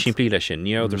 Sin pí lei sin,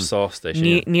 ní idir sásta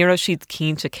sin. Ní siad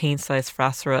cínte céinsáis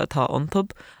freisara atá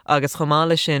iontab, agus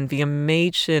chomála sin bhí an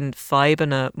méid sin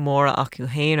feibanna móra acu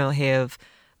héin ó heamh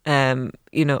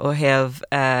ó heamh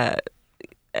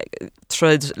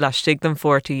trud le stigdom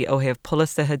fortí ó heamh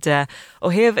polisithe de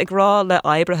ó heamh ag rá le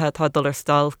oibrithe tá dul ar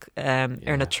stalc ar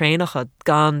na trénacha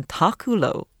gan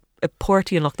takeúló i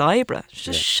pórtaí an Locht Oibre.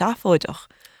 Seafóideach.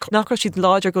 Nach siad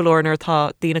láidir go leor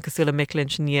tá daoine cosúla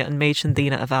Micklin sin an méid sin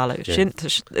daoine a bhealú. Sin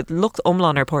lucht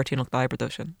omláin ar pórtaí an Locht Oibre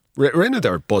dó sin. Rinne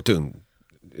ar botún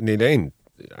ní léon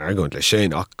argóint le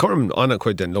sin ach chum anna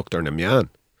chuid den lucht ar na meán.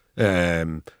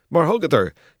 Mar thugad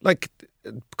ar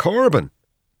Corbyn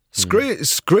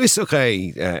scríoch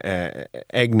é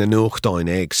ag na nuachtáin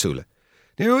éagsúla.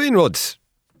 Ní aon rud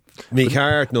mí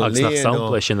cheart nó líon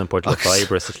sampla sin an Páirt Locht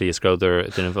Oibre sa tlí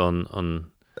scróidir duine an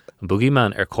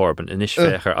boogeyman ar Corbyn inis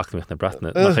féchar achtamach na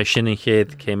bratna nach é sin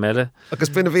chéad cé meile. Agus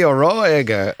bina bhí árá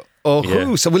aige ó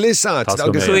chuú sa bhfuil is agus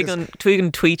tuig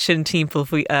an tweet sin timppla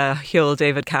faoi Heol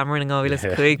David Cameron an gáhfuil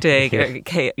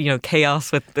chuig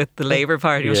chaos with the Labour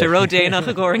Party sé ro déanach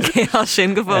a gcóir an chaos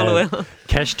sin go bhfuil.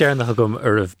 Ceistdearnach gom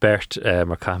armh bert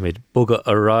mar caimiid buga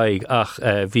aráig ach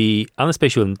bhí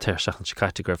anspéisiú an teirseach an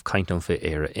Chicago raibh caiintom fé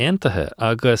éire aontathe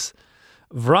agus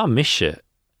bhrá mise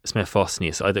is mé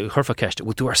fásníos a churfa ceiste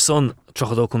bú tú ar son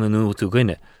trochadó chun nó tú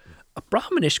gine. A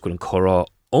braman is goil an chorá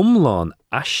omláin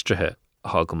aistrithe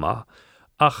ha go má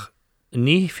ach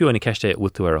ní fiúna ceiste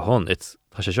bú tú ar a hon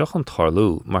tá sé seoch an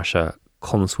tarlú mar se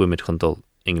conswimmid chun dul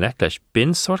in leis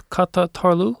bin sort chatta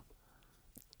tarlú?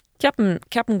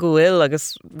 Ceapan go bhfuil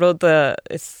agus rud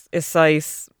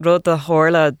is rud a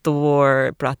tharla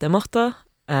dóir bratimachta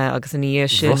agus in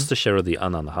níos sin. Rusta sé rudí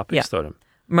an happy storm.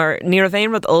 Mar ní a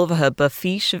bhéon rud olbhathe ba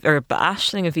fís ar ba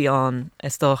aisling a bhí an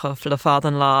is dócha fle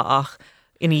fádan lá ach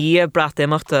ina dhé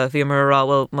bratimachta bhí mar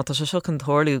ráhfuil má tá seo an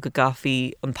tharlú go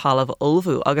gafií an talamh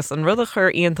olbhú agus an rud a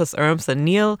chur íontas ormsa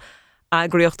níl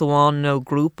agriocht amháin nó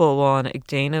grúpa amháin ag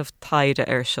déanamh taide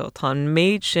ar seo. Tá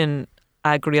méid sin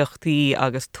agriochtaí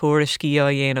agus tuairiscí a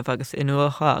dhéanamh agus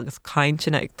inuacha agus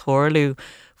caiinteanna ag tharlú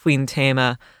faoin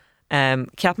téma.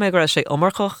 Ceap mé gur sé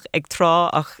omarchach ag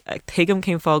trá ach ag tuigim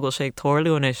cén fáil sé ag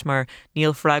tharlúis mar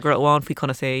níl freigra amháin fao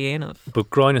chuna sé dhéanamh. But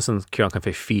groin an cean can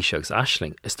fé fís agus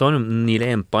aisling. Is dónm níl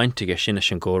éon baintige sinna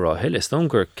sin górá hill. Is dóm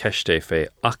gur ceisté fé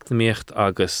achtamíocht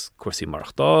agus cuasaí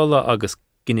marachtála agus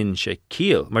ginin sé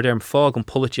cíal. Mar derm fág an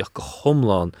políteach go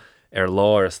thomláin ar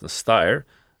láras na stair,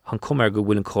 han cum go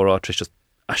bhfuil an chorá tris just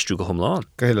astrú go thomláin.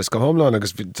 Gohélas go thomláin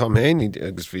agus Tom Héin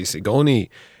agus bhí sé gcónaí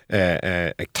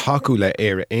ag taú le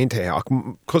ar aontaithe ach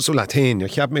cosú le tain,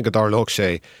 cheap mé go darlóg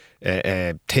sé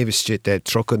taobhiste de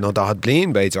trocha nó dahad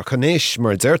blion beid ach chanéis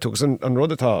mar deirtúgus an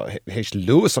rud atá hééis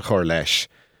luas a chur leis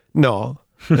ná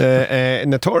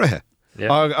na tóirithe.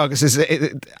 Agus is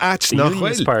at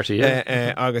nachhfuil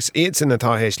agus iad sin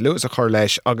atá hééis luas a chur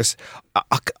leis agus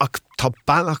ach tá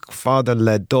bailach fada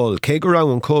le dul cé go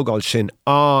rang an cógáil sin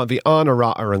bhí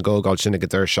anrá ar an ggógáil sin go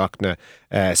dtir seachna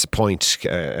sa point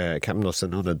ceimnos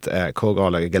an húnad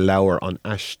cógáil go leabhar an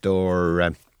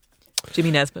eistóir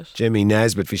Jimmy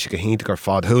Nesbitt bhí sé go hinnta gur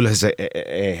fád thulas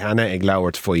hena ag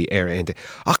leabhart faoi ar aonta.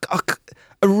 Ach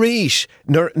a ríis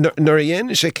nar a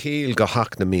dhéanaan sé céal go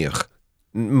hac na míoch.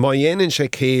 Má dhéanaan sé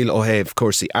céal ó hebh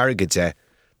cuasaí airgide,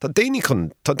 tá déine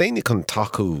chun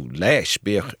taú leis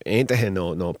bíoh aontaithe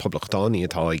nó poblachtánaí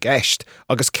atá ag gceist,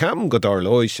 agus ceam go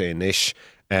darlóid sé inis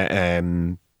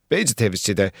béidir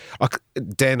taobhiste ach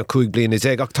déna 5 bliana is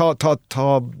ag ach tá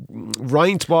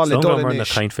roinntbáil le dul mar na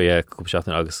cain fé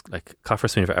cúpseachtain agus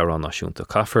caafar swinine bheith arán náisiúnta,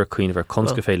 caafar cuioine bheith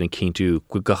consca féilinn cínú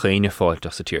go gachéine fáilt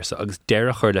as sa tíirsa, agus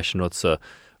deire chuir leis an rud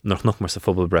nach mar sa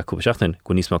fphobal bre cúpseachtain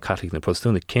go níos má Catholic na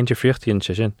Protestúna, céintir fríochttaíonn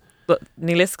sé sin.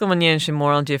 Ní lis go man sin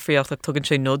mór an dífriocht ag tugann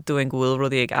sé nodú an ghfuil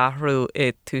rudí ag ahrú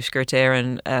i túisgurt ar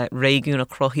an réigiún a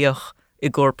crothaíoch i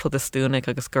ggur protestúnic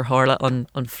agus gur hála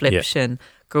an flip sin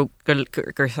gur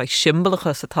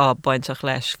simbalacha atá baintach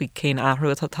leis bhí cén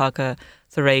ahrú atá take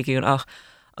sa réigiún ach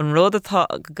an rud atá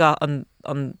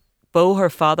an bóthar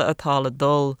fada atá le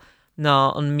dul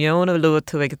ná an meonna luad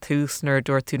tú ag túsnar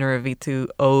dúir túnar a bhí tú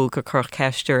ó go chur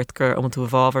ceisteart gur am tú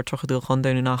bhábhar trocha dú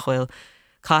chundaú nachhfuil.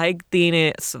 Caig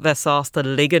daine bheitsásta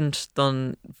ligand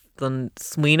don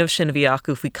smuoinmh sin bhí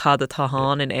acu faoi cad atá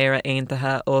háin in éire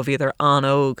aontathe ó bhíidir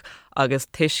anóg agus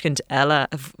tuiscint eile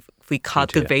faoi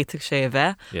cad go bhéiteach sé a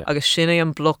bheith agus sinna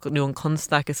an bloc nó an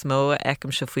constaach is mó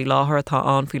eicem se faoi láthair atá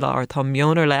an faoi láthair tá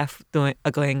meonar lef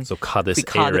a going cad is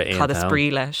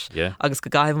sprí leis agus go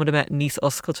gaiimh mu me níos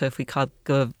oscailte faoi cad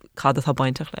atá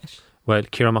baintach leis. Well,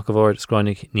 Ciarán go bhór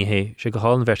scráinnig ní hé sé go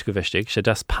hálan bheirt go bhisteigh, sé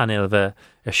das panel bheith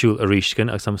siúil a ríiscin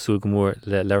agus samsú go mór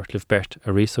le leirtlih bert a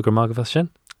rís a gur mag bheith sin.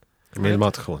 Mé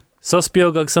mat chuin. Sos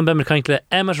beag agus san bemar caint le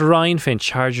Emmet Ryan féin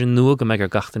charger nua go megur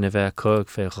gachtain a bheith cog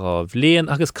fé ráh léon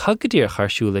agus cagadír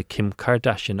charsúla Kim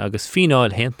Kardashian agus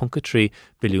fináil 1.3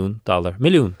 milliún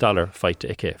dollar feite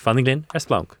ice. Fanning Lynn ar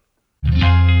Splunk.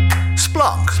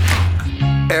 Splunk.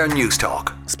 Air News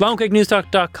Talk. Splunk ag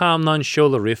newstalk.com ná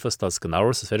seola rifas das gan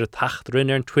áras is féidir tacht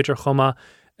rinne ar Twitter chuma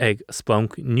ag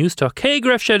Splunk News Talk. Cé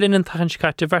greibh sé linn an tachan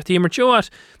sicate bhartaí mar joat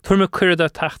tuairme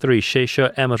cuireadh tachtarí sé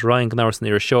seo Emmet Ryan gan áras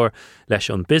níor seoir leis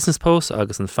an Business Post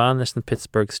agus an fan leis na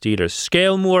Pittsburgh Steelers.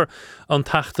 Scéal mór an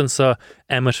tachtan sa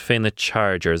Emmet féin na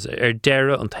Chargers ar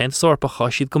deire an tainsorpa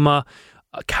chaisiad go má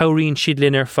cairíonn siad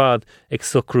linn ar fad ag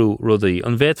sucrú rudaí.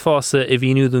 An bhéad fása i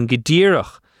bhíonú don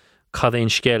godíireach cad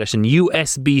éon scéal leis an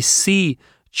USB-C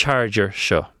charger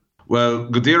seo. Well,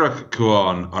 godíireach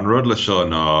cuán an rud le seo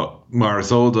ná mar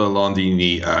is óda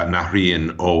Londíní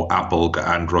nachríonn ó Apple go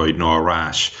Android nó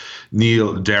árás.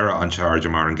 Níl deire an charger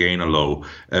mar an ggéine lo.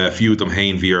 Fiú am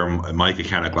hain bhíar maice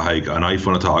cheannach le haig an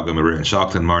iPhone atá agam a rian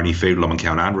seachtain mar ní féidir am an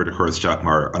ceann Android a chuir teach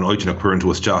mar an oitina cuirann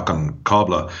tú isteach an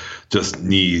cabla just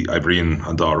ní aibríonn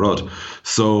an dá rud.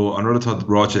 So an rud atá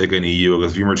ráite ag an EU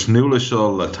agus bhí mar snúla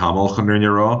seo le tamilchan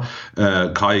rinne rá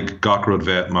caig gacrod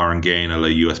bheith mar an ggéine le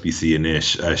USB-C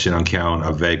inis sin an ceann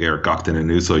a bheith ar gachtain in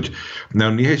úsáid.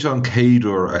 Now ní hééis an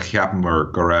céadúir a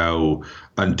cheapmar go rá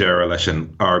an deire leis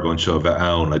an argon seo bheith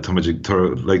ann,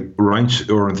 like roinnt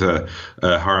uanta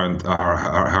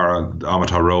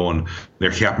amatá roin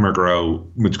nar cheapmar go raibh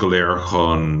muid go léir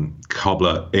chun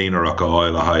cabla éonach a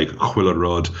áil a haig chuile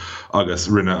rud agus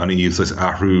rinne an ús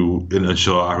ahrú in an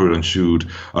seo ahrú an siúd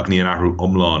ach ní an ahrú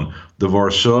omláin. De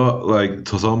bhar seo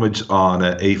tosáid an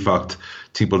éfacht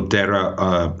timppel deire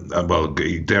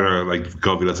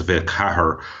gohfuil a bheith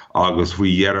cethir agus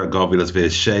bhui dhearra gohfuil a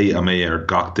bheith sé a mé ar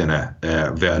gach duine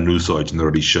bheith an núsáid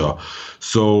nó dí seo.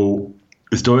 So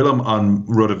is dóilm an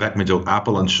rud a bheicmid ó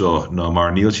Apple an seo ná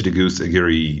mar níl siad a gús a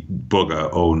gurí buga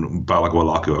ón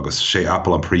bailachhil acu agus sé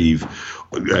Apple an príomh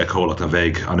cólacht a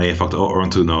bheith an éfacht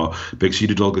orintú ná beag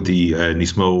siad dul gotí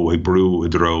níos mó ag brú i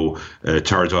dro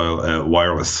chargeil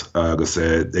wireless agus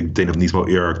ag déanamh níos mó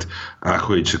iirecht a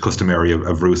chuid customary a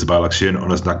bhrús a bailach sin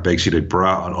anas nach beag siad ag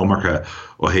bra an omarcha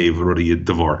ó héamh rudí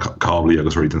de bhór cáblaí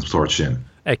agus ruí an sort sin.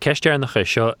 Ceistear nach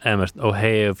seo ó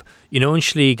héamh an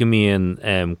slí go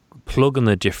mííon plugan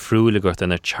na difriúla gurt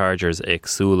in a chargers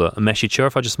agsúla. A me si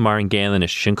teorfa just mar an ggéanaan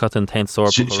is sin cut an tain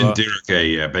sort. Sin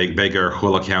deireach beag ar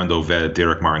chuila ceann ó bheith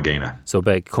deireach mar an ggéine. So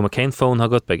beag cum a cén phone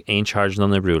hagat beag aon charge na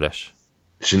brú leis.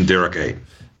 Sin deireach é.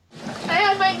 I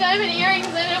had my diamond earrings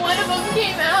and one of them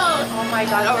came out. Oh my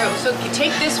god. All right, so you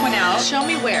take this one out. Show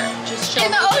me where. Just show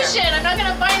in me the where. ocean. I'm not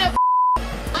going to find a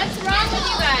What's wrong with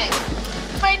you guys?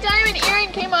 My diamond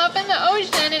earring came up in the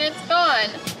ocean and it's gone.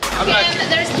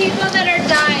 And there's people that are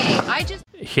dying. I just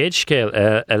Chéad scéal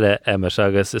eile Emmet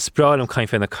agus is spráil am caiin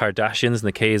féin na Kardashians na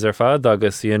céis ar fad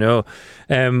agus,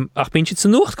 ach bíonn siad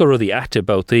san nuacht go rudí active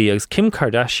boutaí agus Kim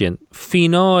Kardashian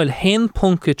fináil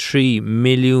 $1.3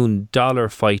 million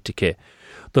feitice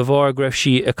do bhar greibh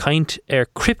si a caint ar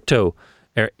crypto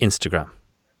ar Instagram.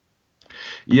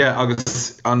 Yeah,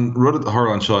 agus an rud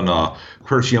thar an seo ná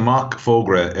chuir si amach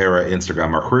fógra ar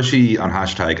Instagram ar chuir si an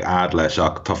hashtag ad leis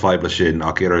ach tá feible sin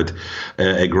ach iad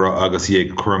agus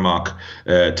ag chuirmach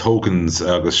tokens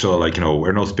agus seo ar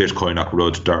nó Bitcoin ach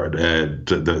rud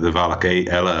de bhealach é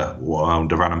eile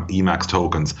de bhranam Emacs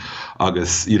tokens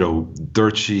agus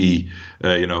dúirt si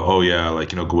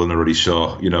gohfuil na rudí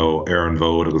seo ar an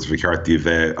bhód agus bhí ceartí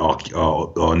bheith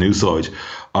á núsáid.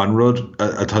 An rud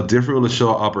atá difriúla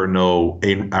seo aber nó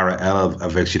ein ara eile a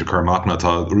bheith siad a chumachna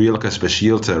tá rialcha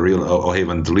speisialta rial ó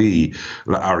héh an dlí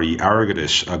le airí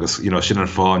airgadis agus sin an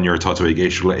fáin ar tá ag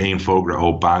géisiú le aon fógra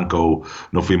ó banco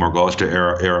nó faoi mar gáiste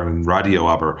ar an radio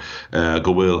aber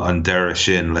go bhfuil an deire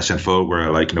sin leis an fógra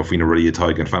nó faoin ruí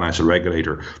atá an financial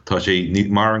regulator tá sé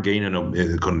mar an ggéine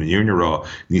chun na Uniorrá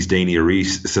níos déine a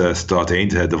rís sa stát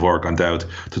aonaithe de bhhar an dat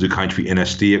tá tú caiint fao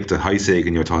inestíocht a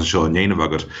haiségan tá seo an dhéanamh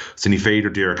agat san ní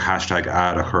féidir hashtag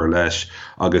ad a chur leis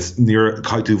agus níor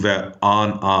caiitú bheith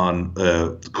an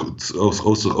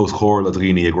os chóir le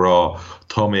dríine ag rá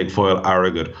tá méid foiil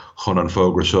airgad chun an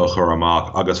fógra seo chur amach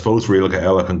agus fós rialcha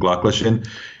eile an ghlacla sin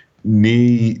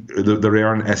ní de réir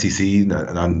an SEC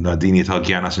na daoinetá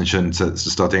ceanna sin sa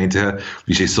stát aonaithe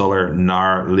bhí sé solar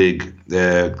nar lig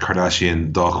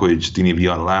Kardashian dá chuid daoine bhí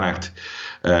an leanacht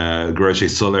gur sé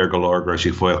solar go leir gur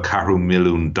sé foiil $4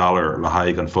 million le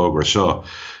haig an fógra seo.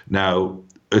 Now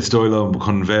is dóilm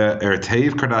chun bheith ar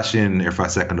taobh Kardashian ar fe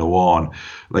second amháin,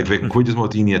 bheith chuidir mó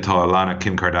daoine atá lena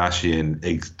Kim Kardashian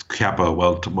ag ceappa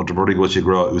mu brudí go sé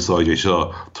grá úsáid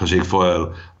seo tá sé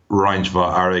foiil roinnt bha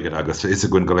airgad agus is a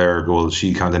gin go léir ggóil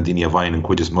si can an daine a bhain an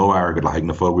chuidir mó airgad le haig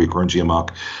na fógraí chuintí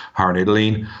amach th an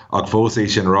Idirlín ach fós é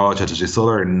sin ráid tá sé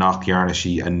solar nachhearna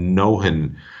si a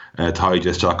nóhin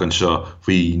táideteach an seo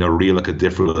bhí na rialacha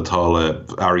difriúil atá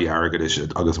airí airgadis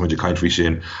agus muidir caiintrí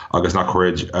sin agus nach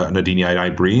chuid na daine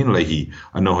ag bríon le hí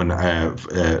an nóhan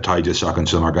táideteach an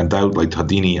seo mar gan dat tá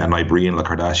daine an bríon le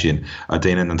Kardashian a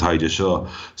déanaan an taide seo.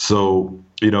 So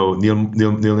níl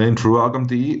éon trú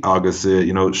agamtaí agus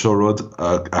seo rud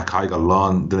a caiig a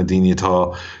lán duna daine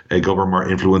atá ag gobar mar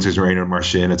influencers réinar mar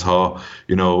sin atá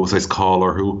sais call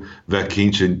orthú bheith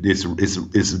cinse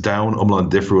is down omlan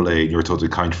difriúil é nuair tú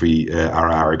caiint faoi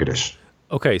airgadis.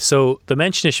 Okay, so the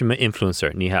mention is my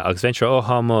influencer níha agus venture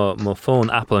ha mo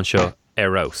phone Apple an seo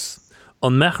arrás.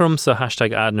 On mechrum sa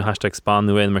hashtag ad nó hashtag span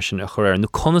nó mar sin a choir nó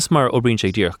conas mar ó brín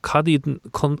sé dír cadíd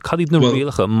na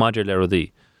rialacha maidir le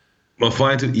rodí. Ma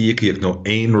find it íigeach nó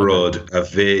ein rud a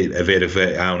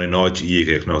bheith ann in áid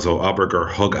íigeach nó so abergur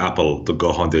hug Apple do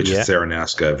go handid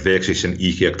Serenasca bheith sé sin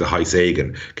íigeach de hais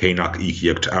éigen cénach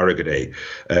íigeach airgad é.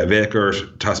 Bheithgur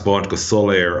taspáint go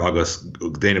soléir agus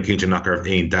déanamh cinnte nach ar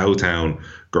ein downtown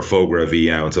gur fógra a bhí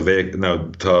ann. So bheith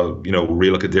tá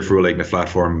rialacha difriúil ag na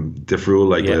platform difriúil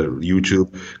like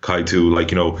YouTube cai tú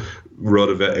rud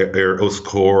a bheith ar os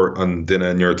cór an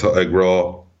duine nuir ag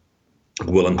rá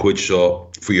bhfuil an cuid seo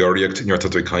faoíoreacht níor tá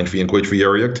caiint faoí an cuid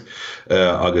faoíoreacht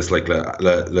agus like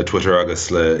le Twitter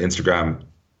agus le Instagram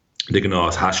de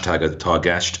gná hashtag atá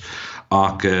gceist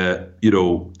ach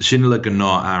sin le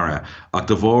gná ara ach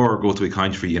de bhór go tú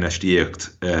caiint faoí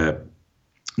inistíocht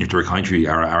níor tú caiint faoí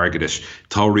ara agadis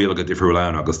tá rial go difriú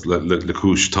leann agus le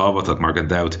cúis tábhaach mar an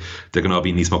doubt de gná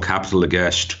bhí níos mó capital a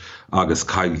gceist agus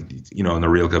na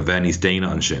rial go bheith níos déine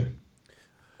an sin.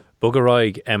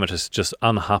 Bugaraig Emmet just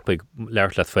anhappig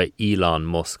leart le fé Elon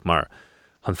Musk mar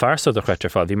an fearsad a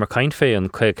chretar fád, bhí mar caiint fé an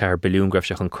chuig ceir biliún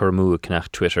greibseach an chumú cnach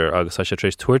Twitter agus a sé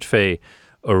trééis tuairt fé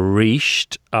a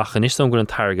ríist ach an istom gon an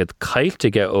targad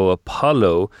caiilteige ó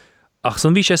Apollo ach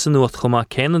san bhí sé san nuacht chumá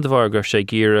céan de bhar gur sé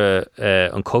gíre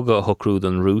an cogad a thocrúd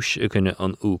an Rúis a gine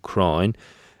an Ucrain.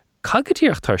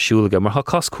 Cagatíocht tarsúlaige mar ha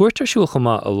cás cuairtar siúil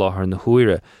chumá a láthair na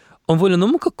huaire. An bhfuil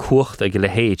an go cuacht ag le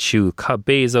héad siú, Ca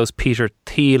Bezos, Peter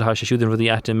Thiel ha sé siúdan rudí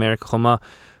at America chumá,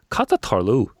 Cad a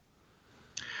tarlú?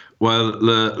 Well,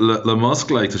 le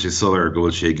Musk like sé solar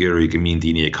gohfuil sé géirí go mín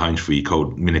daine a caiint faoí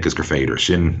cód minicus gur féidir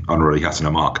sin an ruí hasan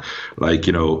amach. Like,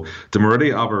 de mar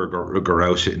rudí aber go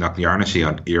rá sé nach nearna sé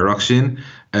an iarach sin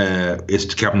is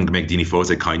ceapan go méid daine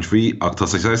fós ag caiint faoí ach tá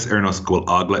sé ar nos ghfuil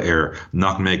agla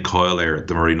nach méid coil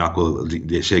de marí nach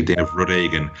bhfuil sé déanamh rud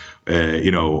éigen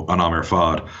an am ar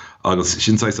fad. Agus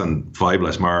sináis an vibe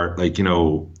leis mar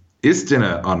is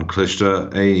duine an cluiste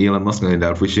Elon Musk an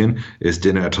dat sin is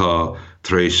duine atá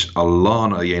trééis a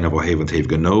lán a dhéanamh ó héhann taobh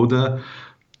gnóda.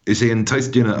 Is an tais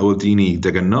duine ó daoine de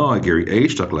an ná gurí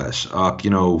éisteach leis ach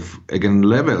ag an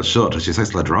level seo tá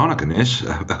sé le dránach inis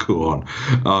a chuáin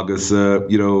agus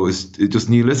is just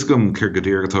ní liscom cur go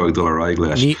dtíirtá ag dul aig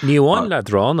leis. Ní bháin le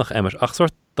dránach Emmet ach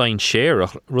suirt dain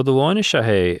séach rud amháine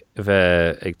se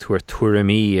bheith ag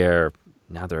tuairimí ar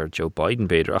nadidir Joe Biden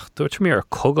beidir ach dúirt mé ar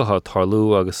cogatha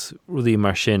tarlú agus rudí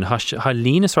mar sin ha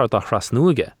línas ar a chras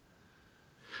nuaige.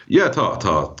 Yeah,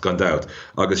 tá gan doubt.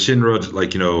 Agus sin rud le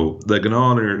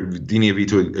gnáin ar daine a bhí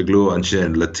tú a glú an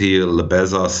sin le Thiel, le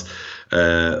Bezos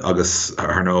agus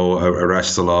ar nó a reis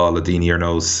sa lá le daine ar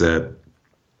nós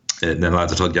na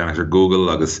láid atá deannach ar Google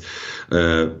agus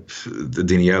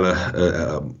daine eile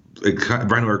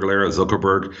Brenner Galera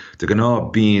Zuckerberg de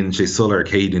gná bíon sé solar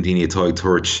céad an daine atá ag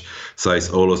tuairt sais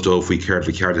ólas dó faoi ceart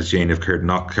bhí ceart a déanamh ceart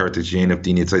nach ceart a déanamh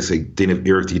daine déanamh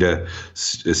iirtíide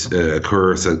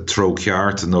chur sa tro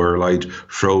ceart nó leid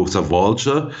tro sa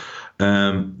bháilte.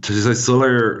 Tá sé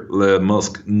solar le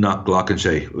Musk nach ghlachan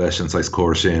sé leis an sais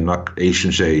cóir sin nach éisian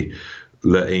sé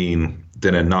le aon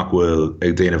duine nachhfuil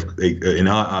ag déanamh in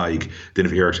aig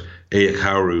duineh iirt a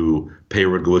choú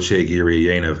péir gohfuil sé géirí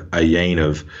a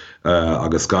dhéanamh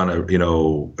agus gan rá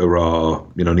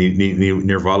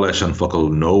níor bhá leis an focail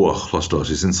nóach chlostá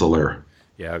is in solar.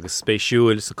 Yeah, agus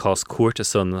spéisiúil is a cás cuairta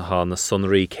san ha na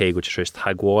sunraí cé go trééis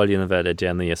tagháilíon a bheith a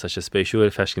déanaí is sé spéisiúil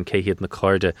feiscin céhiad na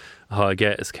cárde a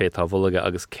ige is cé tá bhulaige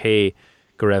agus cé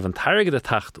go raibh an tairgad a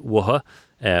tacht watha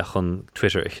chun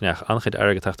Twitter ichneach anchaid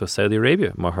airgad tacht ó Saudi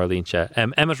Arabia mar tharlíonn sé.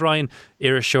 Emmet Ryan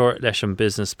ar a seoir leis an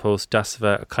business post das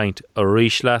bheith a caint a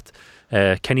ríis leat.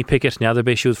 Kenny Pickett neadidir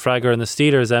bé siúd freigar na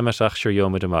Steelers Emmet ach siúr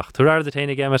jómid amach. Tú ar de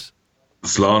ténig Emmet?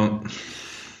 Slán.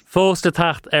 Fós de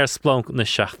tacht ar splonk na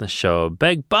seachna seo.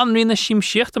 Beg banrí na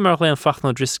siamsíochta mar léon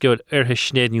fachna drisciúil arthe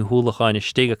snéadniú thuúlacháin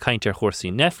stéige caint ar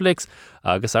chóirsaí Netflix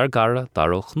agus ar gara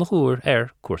daroch na chúr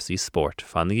ar cuasaí sport.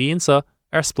 Fanna íonsa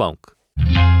ar splonk.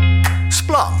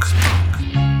 Splunk.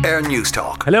 Air News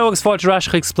Talk. Hello agus fáilte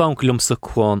ráischaigh splonk lumsa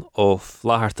cuán ó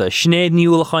flaharta.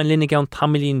 Snéadniúlacháin linnig an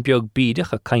tamilín beag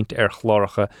bídeach a caint ar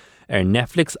chláracha ar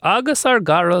Netflix agus ar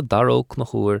gara daroch na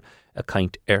chúr a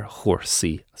caint ar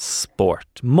chóirsaí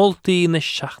sport. Multi na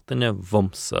seachtainna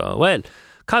bhumsa. Well,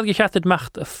 cad go cheatad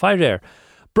meacht a feirréir.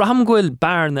 Braham gfuil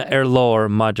bearna ar lár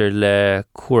maidir le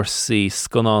cuasaí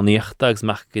sconáníochta agus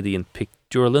meach go dtíon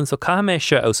picúirlinn, so cai mé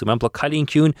se aus mempla cailín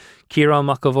ciún Ciarán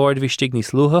McAvoy bhí stig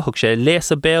níos luha, thug sé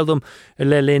léas a béaldum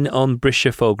le linn an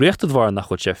brise fógréochtad bhar nach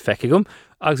chuid sé feicigum,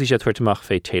 agus sé tuairteach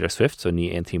fé Taylor Swift, so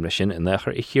ní ein tíim lei sin in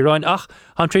nechar i Ciarán ach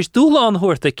an trééis dúla an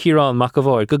thuirta Ciarán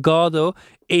McAvoy go gádó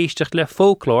éisteach le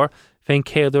folklór féin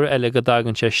céadú eile go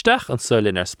dagann sé steach an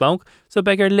solinn ar splonk, so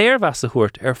beag ar léirheas a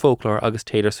thuirt ar folklór agus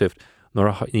Taylor Swift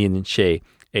nor íonn sé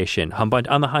é sin. Hanbaint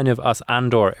anna hainmh as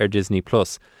Andor ar Disney+.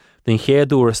 Den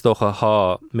chéadúra stocha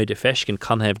há mid a feiscin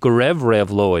canhéibh go raibh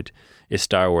lóid is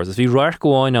Star Wars. As bhí roiir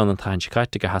goháin an tain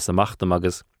caite go has amachtam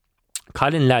agus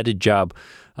cailinn leadid jab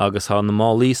agus há na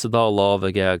málí sa dá lábh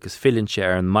aige agus fillinn sé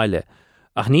ar an maile.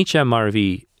 Ach ní sé mar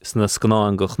bhí sna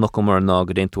scanáin go chnucam mar ná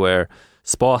go déintú ar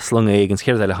spáslung éig an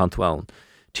scéir eile hantuáin.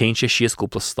 Téin sé síos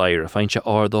cúpla stair, a féin sé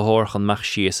ardóthach an meach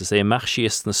síos, is é meach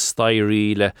síos na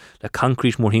stairí le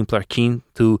concrete mór hímplar cín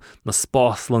tú na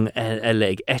spáslang eile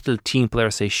ag etal tímplar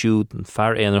sé siúd an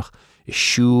fear éanach is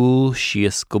siúl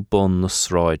síos go bun na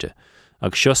sráide.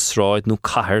 Ag seo sráid nó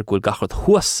cathair gúil gachard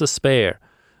thuas sa spéir,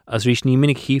 as rís ní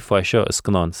minic hífáid seo is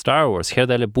gnáin Star Wars,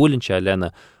 chéad eile búlinse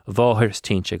lena bháthir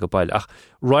tínse go bail, ach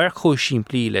roiar chó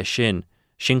siimplí le sin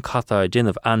chatta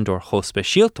dinmh Andor chó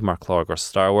speisialta mar chlágur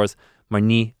Star Wars, mar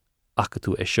ní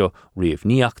acatú é seo riamh,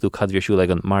 ní acatú cadbhíisiú le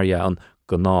an Maria an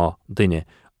go ná duine,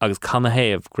 agus canna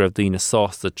héamh greibh daoine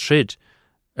sásta trid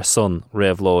son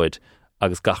réamhlóid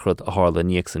agus gachrad a hála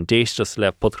níoch san déistas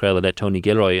le putchréile le Tony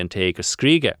Gilroy an té go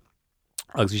scríge.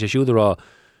 Agus bhí sé siúd rá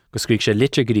go scríg sé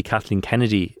litir gurí Kathleen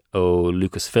Kennedy ó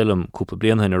Lucasfilm cúpla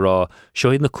bliana na rá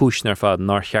seoid na cúis ar fad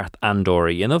nar cheart Andor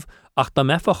a dhéanamh, ach dá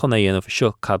mefachan a dhéanamh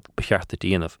seo cad becheartta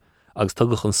dhéanamh, agus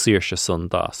tugach an saoirse son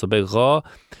dá. So be rá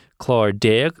chlár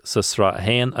 10 sa srá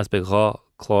héan as be rá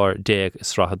chlár 10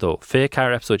 is srá dó. Fé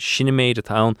cear episóid sinna méid a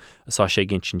town asá sé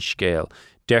gin sin scéal.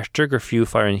 Deirtar gur fiú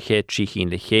far an chéad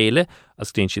tríchin le chéile,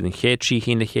 as gléin siad an chéad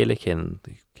tríchin le chéile cén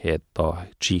chéad dá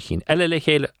tríchin eile le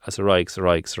chéile as a raig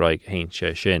hain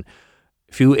sé sin.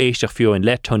 Fiú éisteach fiú an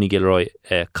le Tony Gilroy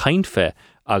caintfe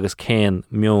agus cén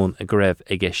mion a greibh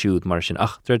ag siúd mar sin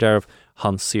ach darmh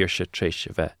han saoirse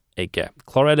tréise bheith ige.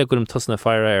 Chláréile gom tusna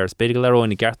Fire Airs, beidir go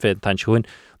leróin i gceartfeid tan siúin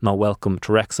ná welcome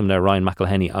to Wrexham le Ryan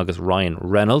McElhenney agus Ryan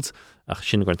Reynolds ach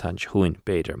sin gur tan siúin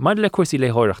beidir. Maid le cuasí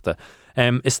le háireachta.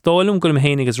 Is stáilm gom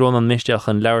hénig agus rón an misteach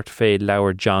an leirt féid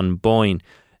leabhar John Boyne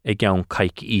ag gan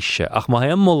caiic ise. Ach má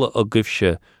he mulla a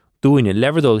gubse dúine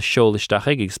leverdol seolaisteach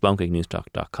ag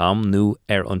splonkagNewstalk.com nó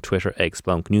an Twitter ag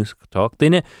Splonk Newstalk.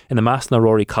 Duine ina meas na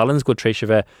Rory Collins go tréise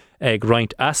bheith ag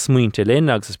roint asmuointe linn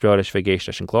agus is breáis bheith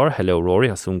géiste an chlár. Hello Rory,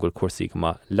 hasún goil cuasaí go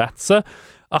má leatsa.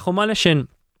 Ach ó máile sin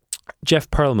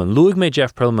Jeff Pearlman, luig mé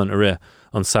Jeff Pearlman a ri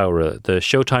an saoire. The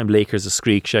Showtime Lakers a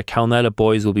scríg sé Caunella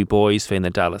boys will be boys féin na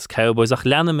Dallas Cowboys ach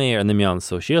leanna mé ar na meán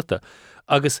sosialta.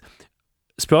 Agus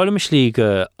sprála mis lí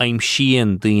go aim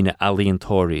sían daoine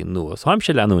alíontóirí nuas. Haim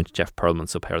sé leanúint Jeff Pearlman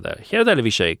sa péir. Chéir deile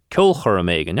bhí sé ceolchor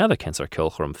méige, nead a censar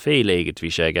ceolchor am féléigid bhí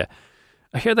séige.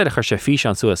 A chéir deile chuir sé fís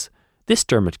an suas, this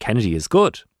Dermot Kennedy is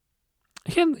good.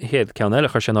 Chéan héad Caunella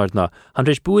chuir sé náid ná, han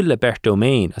rééis búil le Bert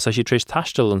Domain as sé trééis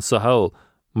taistal an sahail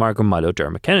mar go malo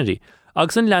Dermot Kennedy.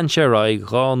 Agus an lean sé raig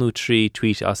ránú trí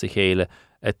tweet as a chéile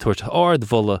tuairt ard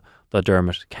bhulla le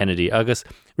Dermot Kennedy. Agus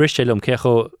ris sé lom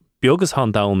cecho beaggus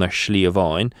han dawn ar slí a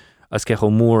bháin, as cecho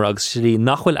mór agus slí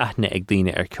nachhfuil aithne ag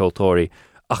daoine ar ceoltóirí.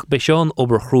 Ach be seán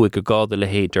obair chrúig go gáda le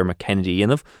héad Dermot Kennedy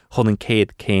dhéanamh chun an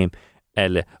céad céim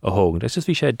eile a hógan. Is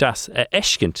bhí sé das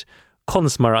eiscint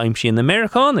conas mar aim sin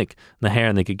Americanig na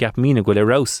hairnig a gap mína goil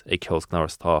arás ag ceol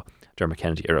gnáras tá Dermot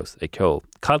Kennedy arás ag ceol.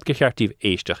 Cad go cheartíh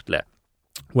éisteach le.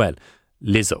 Well,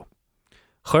 Lizzo.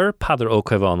 Chur padar ó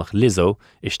caibhánach Lizzo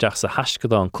isteach sa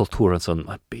hascadán cultúran son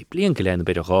blion go léana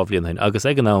beidir rábblion hain agus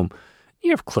ag an nám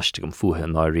níorh cluiste gom fuathe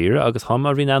ná riire agus há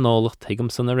mar bhín análacht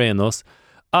teigem san a réanos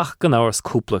ach gan áras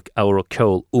cúplach ára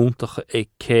ceol úntacha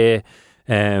ag cé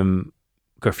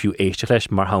gur fiú éisteach leis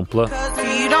mar hampla.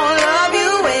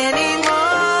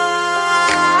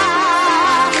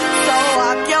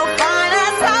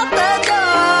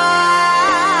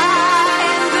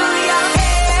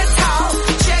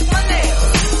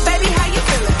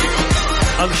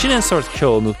 Agus sin an sort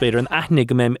ceol nó beidir an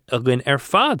aithnig go mé a gin ar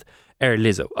fad ar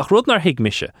Lizzo. Ach rud nar hiig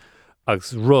mise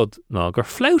agus rud ná gur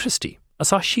flautastí.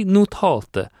 As á si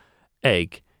nútáilta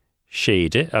ag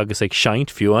séide agus ag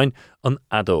seint fiúin an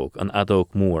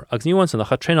adóg mór. Agus níhain san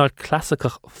nach a tréáil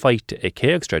clasicach feite ag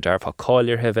céagstra darfá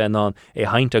cáilir he bheitán é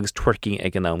haint agus tuircí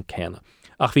ag an nám céna.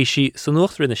 Ach bhí si san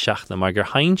nuachtar na seachna mar gur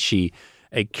haint si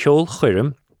ag ceol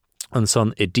chuirim an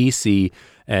son i DC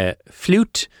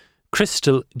flute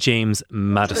Crystal James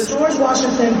Madison. George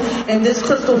Washington and this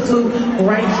crystal flute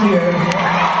right here.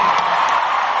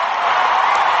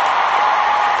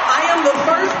 I am the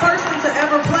first person to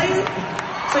ever play it.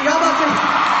 So y'all are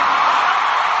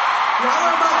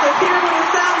about to hear what it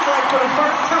sounds like for the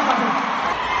first time.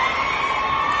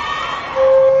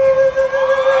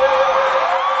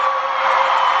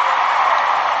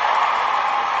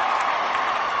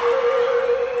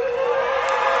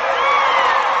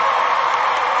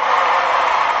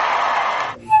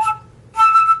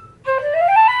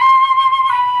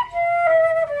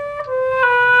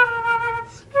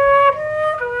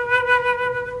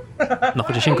 nach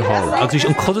chuir sin go hála. Agus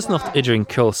an chudas nacht idir an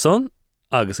ceol son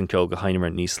agus an ceol go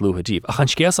hainimar níos slúthadíb. A chan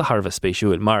scéas a Harbh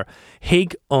spéisiúil, mar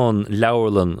hiig an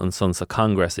leabharlan an son sa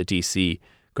Congress a DC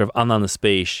gurbh anna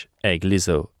spéis ag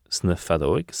Lizzo sna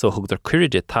fadóig, so thug dar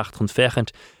cuireide tacht chun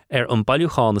fechant ar an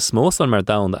bailúcháin na smós an mar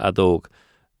dawn a adóg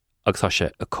agus tá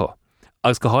sé a có.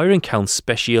 Agus go háirann ceann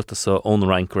speisialta sa ón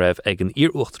rank raibh ag an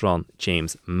iarúachtarán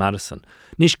James Madison.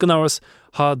 Níos go náras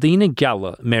há daoine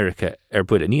geala America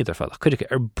buile níidir fell,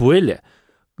 chuideach buile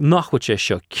nachhuiid sé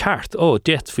seo ceart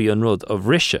déit faoi an rud a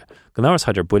bhriise, go náras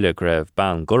haidir buile go raibh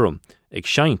ban gorum ag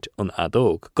seint an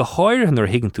adóg. Go háirann ar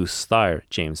higann tú stair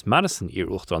James Madison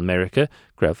iarúachtarán America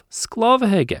go raibh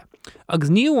sclábhaithe. Agus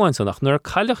ní amháin san nach nuair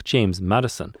caileach James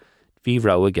Madison bhí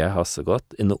ráige has agat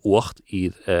ina uacht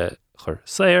iad chur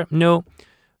sair, no.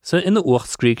 So ina uacht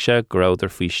scríg sé go raibh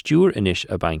faoi stúr inis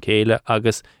a bancéile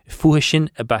agus fuaithe sin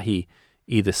a baithí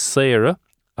iad a saire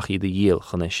ach iad a dhéal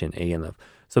chuna sin éanamh.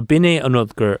 So bin é an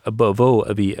rud gur a bhó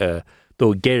a bhí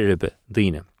dó geirbe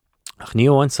daoine. Ach ní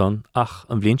amháin san ach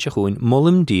an bhliain se chuin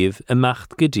mollim díobh a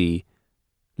mecht go dtí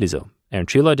Lizzo. An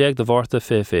tríláideag de bharta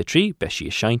fé be sí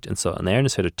seint an sa an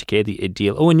airnas féidir ticédaí i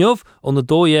díal ó inneomh ón na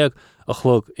dóéag a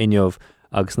chlog inneomh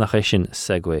agus nach é sin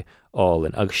segue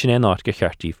álinn agus sin éáit go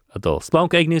cheartíh a dul.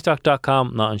 Splunk ag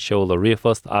newstalk.com ná an seola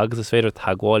riamhfast agus is féidir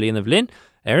tagháilíon a bhlinn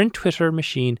ar an Twitter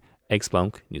machine ag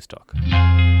Splunk Newstalk.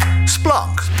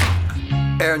 Splunk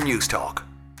ar Newstalk.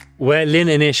 Well, linn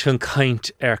inis chun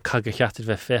caint ar cagad cheatad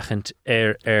bheith fechant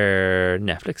ar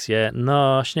Netflix,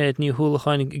 ná snéad ní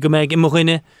thuúlacháin go méid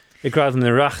immoghine I gradam na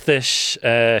reachtais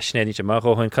snéad ní mar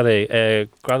óhain cad é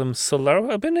gradam sa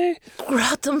láirtha bin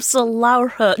Gradam sa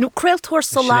láirtha. Nó creaaltóir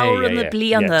sa láir na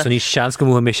bliana. So ní seans go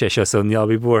mú mis sé seo son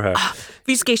nealbí bortha.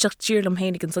 Bhís géisteach tíirlam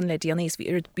hénig an san le díanais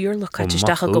bhí ar bíorlach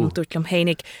isteach gom dúirtlam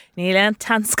hénig. Ní leon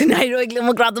tans go éireoig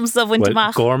le gradam sa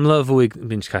bhaintach. Gormla bhuaig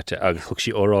bin caite agus thug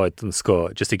sí óráid an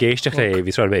scó. Just a géisteach le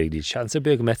bhís rá bhéig dí seans ar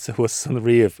beag met sa thuas san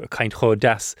riamh a caint chó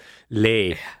das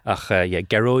le ach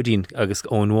Geródín agus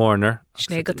Owen Warner.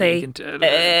 Sné go sé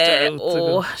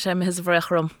mis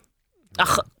bhreachrum.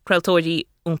 Ach creaaltóirí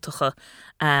úntacha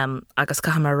agus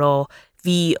camar rá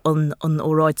hí an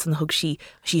óráid san thug sí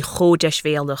chódeis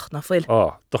bhéalach na fuil.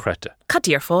 Dochrete.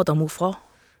 Cadíar fád am mú fá.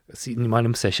 Sí ní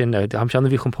maim sé sin am seanna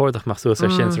bhí chumpórdach mar sú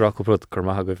sé sin rá go brod gur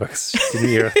maitha go bheits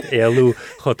níor éalú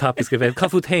chu tapis go bhéh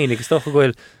cafu tain agus stocha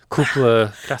gohfuil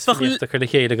cúpla creasfíochta chu le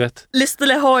chéad agat. Lista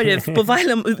le háirimh ba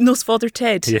bhailim nos Father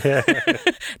Ted.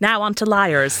 Now on to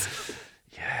liars.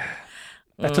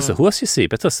 Betas a huas you see,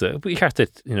 betas a we heard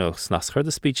it, snascher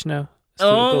the speech now.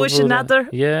 Was another?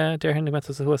 Yeah, der hinnig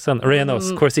betas a huas san.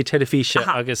 Reanos, cuasaí telefíse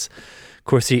agus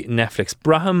cuasaí Netflix.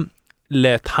 Braham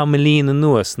le tamilín an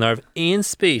nuas nar ein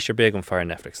spéis ar begum far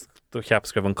Netflix. Do cheap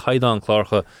scrib an caidan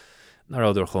clárcha nar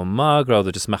áidir chum mag,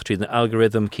 ráidir just machtriad an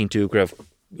algorithm cíntu gribh,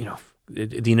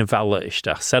 dína bhela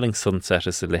isteach selling sunset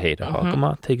is le héad a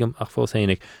go teigem ach fós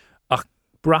hénig.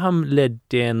 Braham le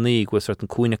déanaí was sort an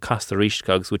cuine casta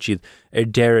ríscagus which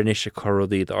iad dean is a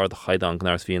chorodíd ar the chaidan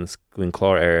gnárs bhíon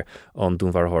chlár an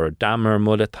dúnmharthir damar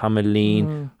mulle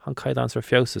tamilín an caidan ar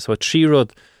fiosas. So a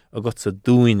tríród a got sa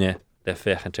dúine le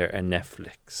fechantar ar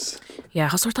Netflix. Ja,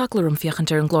 has er takler om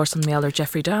fechantar an glár san méallar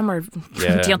Jeffrey Dahmer.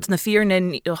 Diant na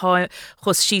fearnin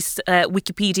chus síos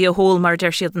Wikipedia hól mar der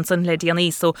siad an san le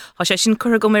díanaí, so ha sé sin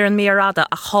cur gom ar an mérada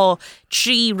a há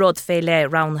trí rod fé le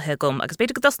ránathe gom. Agus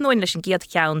beidir go das nóin leis an giad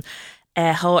ceann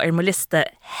há ar mo liste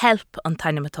help an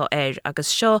tainimetá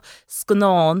agus seo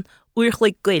scanán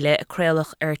uirchlaigh gaile a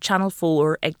creaalach ar Channel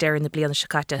 4 ag deir na bliana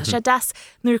sicáte. Sé das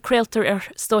nuair creaaltar ar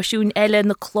stáisiún eile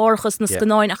na chlárchas na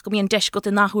scanáin ach go míon deis go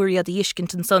in nachhuiríad a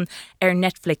dhiiscint an son ar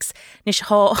Netflix. Nis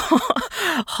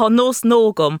há nós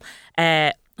nógam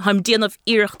haim díanamh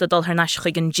iireachta dul ar neis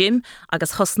chuig an gym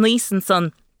agus chus níos an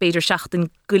son beidir seachtain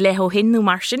go leho hinú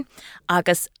mar sin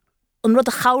agus an rud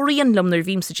a chawríon lumnar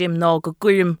bhím sa gym ná go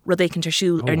gurim rud écinn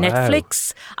tarsúil ar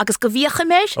Netflix agus go bhíocha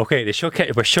méid. Okay, it's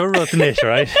okay, but sure rud in it,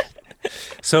 right?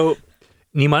 So,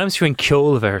 ní maim siúin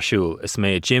ceol a bheith siúil is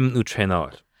mé gym nó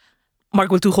trénáil. Mar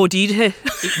gohfuil tú chodídthe?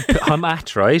 I'm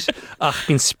at, right? Ach,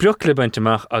 bín spriuch le baint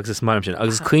amach agus is maim sin.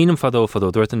 Agus cuiinem fadó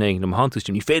dúirt an éigin am hantus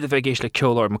gym. Ní féidir bheith géis le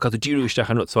ceolar, mar cadú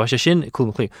díúisteach an rud. So, sé sin,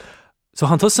 cool clí. So,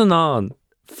 hantus an án,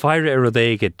 feire ar rud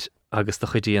éigid agus do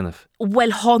chuidíanamh.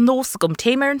 Well, há nós gom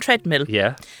téimar an treadmill.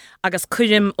 Yeah. Agus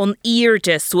cuirim an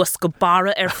íirde suas go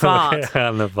bara ar fad.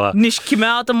 Nis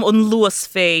cimeadam an luas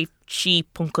fé chi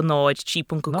puncanáid, chi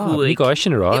puncacuig. Ní gáis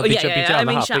sin rá.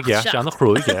 Seannach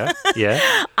rúig,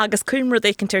 Agus cuimra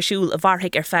d écinn tarsúil a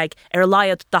bharthaigh ar feig ar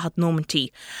laiad dahad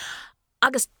nómantí.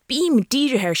 Agus bím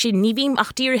díirithir sin, ní bhím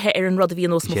ach díirithe ar an rud a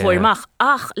bhíon os mo fóirmach,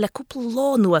 ach le cúpla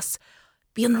lá nuas.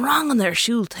 Bíon rangan ar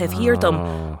siúil taobh hirdom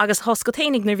agus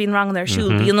hoscoténig nar bhíon rangan ar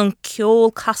siúil bíon an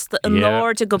ceol casta an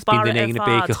láirde go bar ar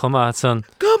fad.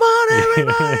 Go bar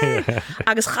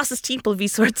agus chasas timppel bhí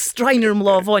suirt strainer am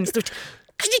lá bháin.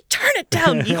 Could you turn it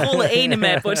down? Í hóla éine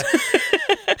me, but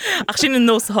ach sin an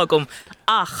nós hagum.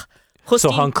 Ach,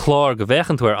 So han chlár go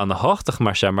bhechanúir an na háach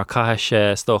mar sé mar cai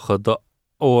sé stocha do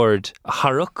ord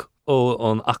Harach ó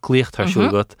an aclíocht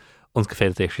tarsúgat ons go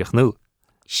féidir éisiach nó.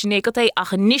 Sné go é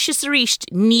ach níos is ríist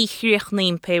ní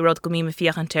chríochnaím péród go mí me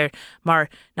fiochantir mar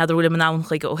nadidir bhfuil man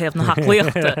áchaige ó hebh na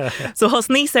haclíochta. So has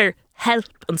níos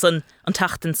help an san an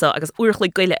tatansa agus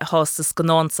uirlaigh goile a hás sa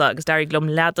scanánsa agus dair glom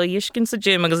lead ó dhiiscin sa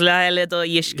gym agus leile ó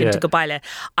dhiiscin go baile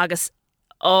agus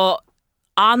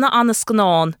anna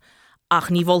scanán ach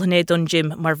ní bhilhanné don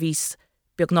gym mar vís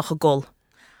beag nach a gol.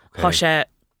 Tá sé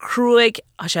cruig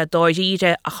a sé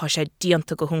dáidíre a cha sé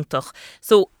dianta go húntaach.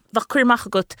 So bha cuiirmach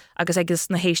agat agus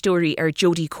na héistóirí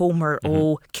Jodie Comer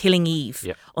ó Killing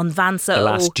Eve an bhansa ó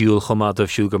las dúil chumá do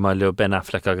siúgar má le Ben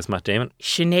Affleck agus Matt Damon.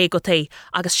 Sinné go é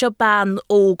agus seo ban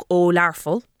óg ó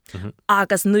learfol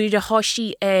agus nuair a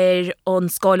thoisí an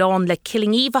Scáileán le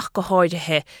Killing Eve ach go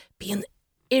háirithe bíon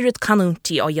irid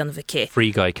canúntí á dhéanamh cé.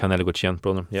 Free Guy can eile go tían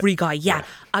brunam. Free Guy,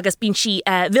 agus bín si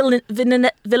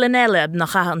Villanelle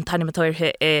nach an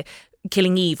tanimatóirthe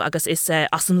Killing Eve agus is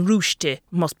as an rúiste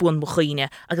mas buan mochaine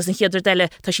agus an chéidir deile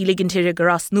tá sí ligintíre go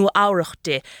ras nó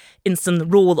áireachta in san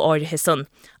ról áirithe san.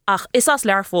 Ach is as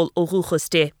learfol ó rúchas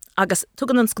de agus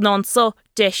tugan an scanán so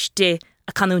deiste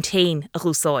a canúntain a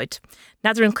rúsáid.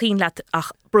 Nadidir an cín leat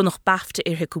ach brunach bafta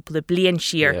irthe cúpla blian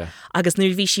siar agus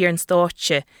nuair bhí siar an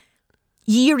stáitse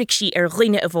dírig sí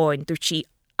ghine a bháin dúirt sí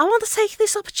I want to take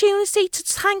this opportunity to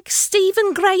thank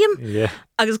Stephen Graham.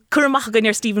 Agus curmach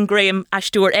gan Stephen Graham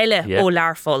astúir eile ó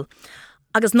learfol.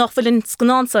 Agus nach bhfuiln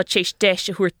scanánsa tééis deis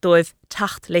a thuairt dóibh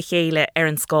tacht le chéile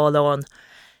an Scáileán.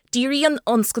 Díríonn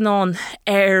an scanán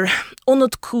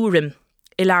ionad cuarim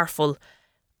I learfol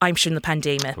aimsir na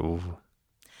pandéime.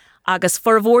 Agus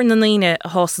for bhór na naine a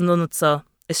hásan ionadsa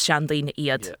is seandaine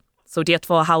iad. So diat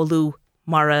fá haulú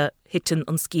mar a hitin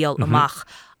an scíal amach.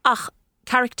 Ach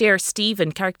character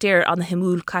Stephen, character an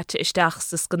himúl caite isteach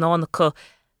sa scanánach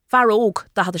Far óg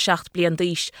da had a seacht blian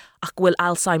díis ach bhfuil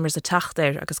Alzheimer's a tacht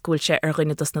agus bhfuil sé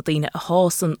rinne das na daine a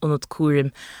hásan anad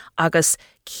cuarim agus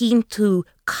cín tú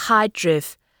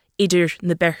caidrih idir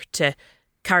na berte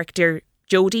character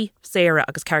Jodie, Sarah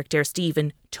agus character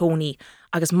Stephen, Tony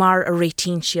agus mar a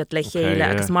réitín siad le chéile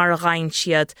agus mar a rain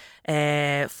siad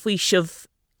faoi sibh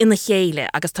ina chéile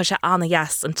agus tá sé anna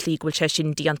yes an tlí bhfuil sé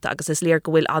sin dianta agus is léir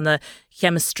go bhfuil anna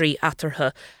chemistry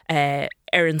atartha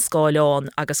an Scáileán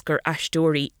agus gur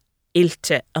aistóirí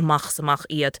ilte amach samach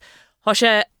iad. Tá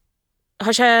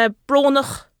sé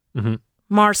brónach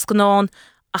mar scanán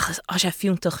ach sé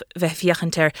fiúntach bheith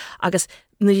fiochantar agus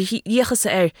dhéchas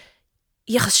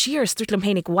dhéchas siar stúirtlam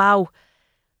hénig wow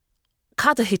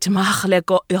cad a hit amach le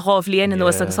rábhlíana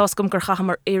nuas agus oscom gur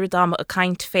chachamar iridam a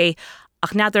caint fé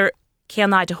ach nadidir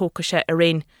ceannaid a hóca sé a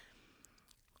réin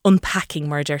unpacking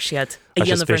mar der siad a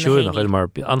dhéanamh nach mar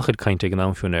anchud cainte an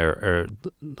anfiún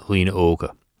chuoine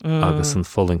óga agus an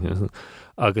fulling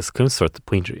agus cumsort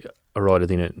pointer aráid a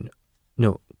dtíine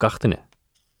nó gatainine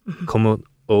cum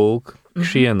óg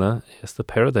síana is de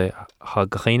peradé ha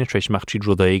gachéine treéis meach tríd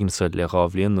rud aigen sa le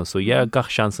rábhlíonna so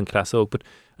gach sean an clasóg, but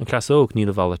an clasóg ní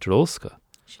a bhla rósca.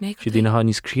 Si dtíine ha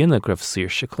níos críanana greibh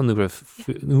síirse chun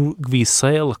bhí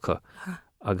saolacha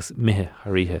agus mithe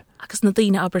harithe. Agus na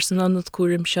daine aber san anad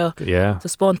cuarim seo. Tá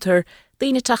spáintear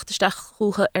daine tachtasteach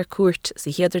chuútha cuairt sa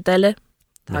chéidir deile.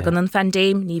 Tá gan an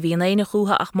fandéim ní bhíon éine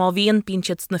chuútha ach má bhíon bíon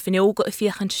siad na finóga a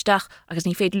fiochanteach agus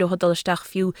ní féidir lecha dalisteach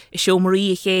fiú I seomarí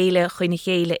a chéile chuoine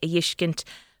chéile a dhiiscint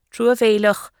trú a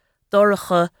bhéilech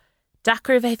doracha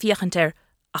dachar bheith fiochantar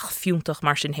ach fiúntach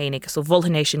mar sin hénig so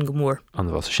bhulhannééis sin go mór.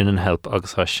 An bhil sin an help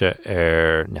agus thoise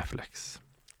Netflix.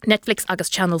 Netflix agus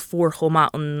Channel 4 chomá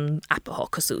an appaá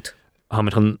cosút. Ha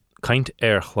mit an kaint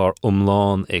chlár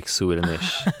omláán agsúil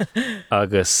inis.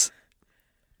 agus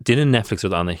duine Netflix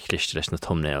rud anna chliiste leis na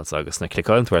thumbnails agus na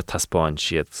clicáin tuair taspáin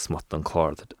siad smut an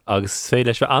chlár. Agus fé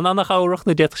leis annach áireach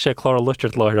na déach sé chlár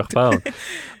luirt láireach bán.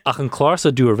 Ach an chlár sa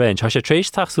dúr bhain, tá sé trééis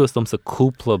taachsúas dom sa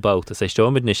cúpla bout is é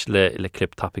stomid níos le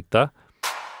clip topic da.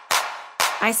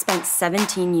 I spent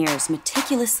 17 years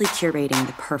meticulously curating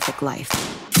the perfect life.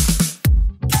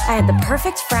 I had the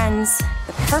perfect friends,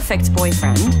 the perfect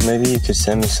boyfriend. Maybe you could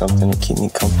send me something to keep me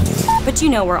company. But you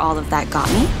know where all of that got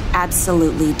me?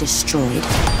 Absolutely destroyed.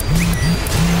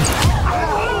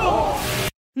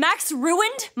 Max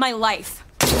ruined my life.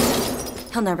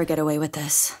 He'll never get away with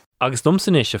this. Agus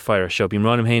domsanis a fire seo bím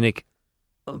rannam hénig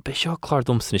be seo chlár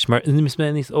domsanis mar inimis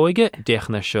me níos óige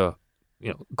déchna seo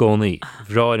gcónaí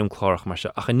bhráid chlárach mar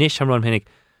seo ach a níos am rannam hénig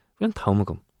bhíon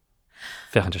támagam.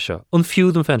 Fechantar seo. An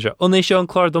fiúd an fentre. An é seo an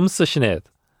chlár domsa sinnéad.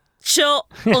 Seo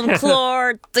an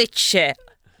chlár ditse.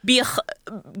 Bích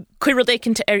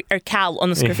cuiradécinnta ceall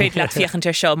anas gur féidir le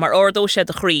fiochantar seo mar ordó sé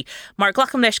a chrí mar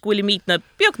ghlacham leis bhfuil míad na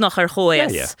beag nach ar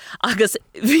choas agus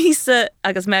vísa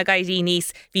agus me gaiidí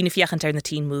níos hí na fiochantar na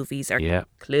teen movies ar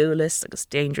Clueless agus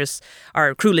Dangerous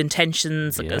ar Cruel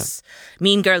Intentions agus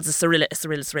Mean Girls is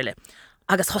riile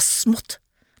agus has smut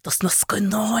das na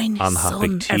sconáin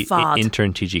son fad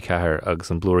intern TG Cahir agus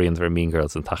an blúíon ar Mean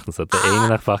Girls an tachan sa éana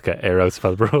nach facha ar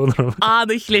outfad brónm.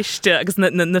 Anna chlichte agus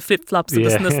na flip-flops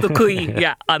agus na stocuí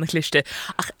anna chlichte.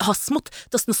 Ach has smut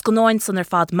das na sconáin son ar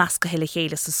fad measca heile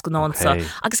chéile sa sconánsa.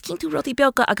 Agus cinn tú rudí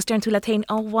beaga agus dearn tú le tain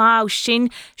wow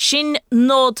sin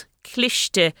nód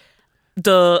chlichte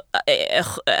go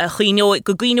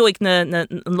gcuinóig na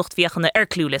luchtfiochanna ar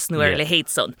Clueless nó ar le héad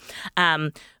son.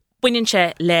 Buinn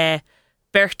se le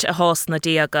Bert a hás na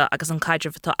déaga agus an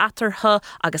caidir bhatá atartha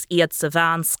agus iad sa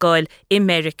bhean scoil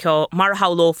America mar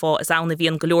hálófá is anna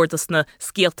bhíon golóirdas na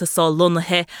scialtasá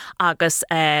lunathe agus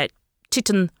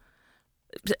titan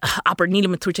aber níle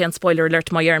me túirte an spoiler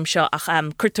alert mai dhearm seo ach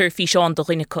curtar fí seán do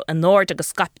chuine an Nord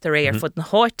agus Scepter ar fud na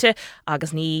háite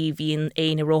agus ní bhíon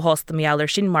éana róhásta meallar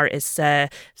sin mar is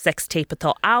sex tape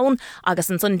atá ann agus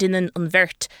an son duine an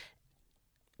bhirt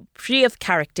príomh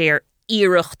charactéir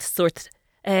íirecht suirt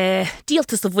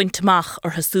díaltas a bhaintach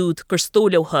ar hasúd gur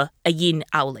stóleotha a dhéon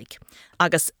álaigh.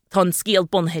 Agus tá scéal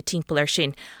bunthe timppla ar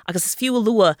sin. Agus is fiú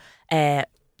lua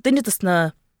duine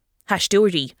na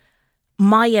heistúirí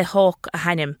mai hák a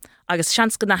henim agus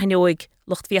seans go na haneoig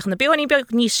luchtfiochan na behaní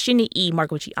beag níos sinna í mar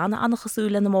go tí anna chasú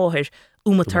le na máthir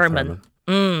Uma Thurman.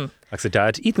 Agus a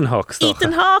dad Ethan Hawke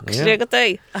Ethan Hawke sé go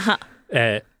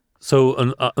é. So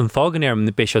an fágan arm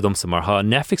na béisio domsa mar ha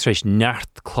Netflix rééis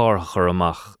neart chlárachar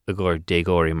amach a gur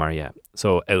dégóirí mar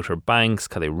So Outer Banks,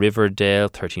 cad é Riverdale,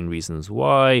 13 Reasons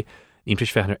Why,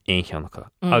 níntris fechnar eincheannacha.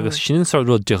 Agus sin sá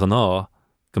rud deganá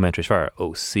gomentris fear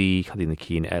OC, cad í na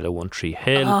cín eile One Tree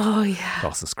Hill,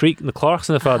 Dawson's Creek, na chlárachs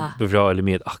na fad bhráile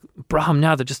míad ach braham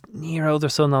nead just níor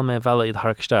áidir son an me bhela iad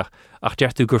harcisteach ach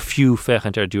deirtú gur fiú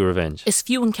fechant ar dú revenge. Is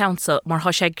fiú an countsa mar ha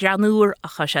sé granúr a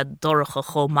cha sé dorcha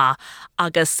chomá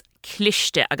agus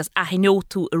cliste agus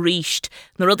ahinóú a ríist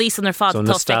na rudí san ar fad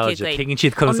nostalgia tegin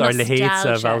siad cos ar le héad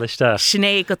sa bhelaiste.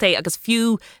 Sinné go té agus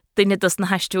fiú duine dus na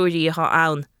heistúirí a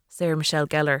ann Sarah Michelle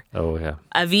Gellar. Oh yeah.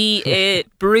 A bhí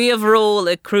bríomh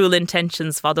ról a Cruel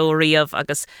Intentions fad ó riamh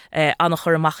agus annach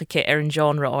chur amachcha ar an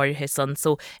genre áirithe san.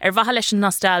 So ar bhaithe leis an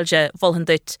nostalgia bhilhan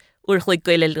duit úrchlaigh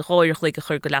goile ráirchlaigh a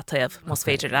chur go letaibh más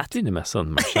féidir leat. Duine me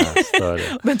son mar se.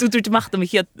 Men tú dúirt amachta mi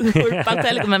chiad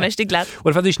banteile go me meistí glad.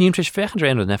 Well fad is níim tris fechan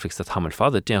réan Netflix a tamil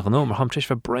fada déan gan mar ham tris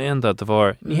fe brenda de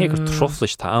bhar ní hé gur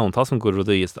troflis tán tá an go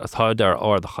rudí is atá dar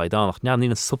á de chaidánach nean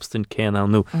nína substant céan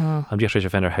nó am dí tris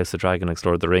fennar House of Dragon agus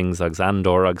Lord of the Rings agus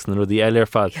Andor agus na rudí eilir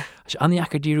fad aní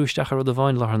achar díúisteach rud a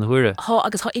bhain lethar na huire. Tá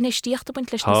agus há inistíochtta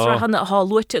buint leis na strahanna há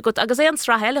luite go agus é an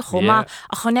straheile chomá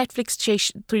a chu Netflix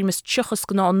trí mis tuchas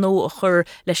go ná a chur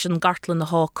leis an gartlan na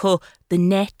há co The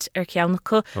Net ar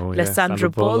ceannacha le Sandra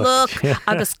Bullock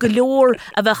agus golóir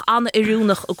a bheith anna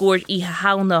iúnach a gúir í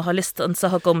hána há lista an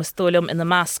satha gom stólam ina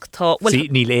measc tá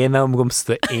ní léana am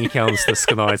gomsta ein ceansta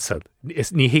scanáid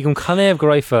is ní hí gom chanéamh go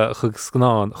raibh chug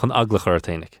scanán chun aglachar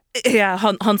tainig.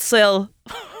 Han sil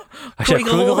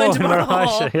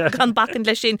Can back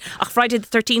lei sin ach Friday the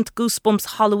 13th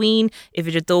Goosebumps Halloween I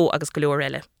bhíidir dó agus golóir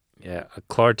eile. A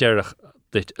chlár dearach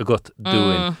dit a gut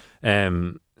doing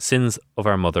Sins of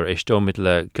Our Mother is dómid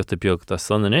le gutta beag da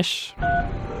son in ish.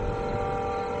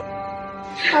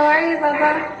 How are you,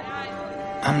 Baba?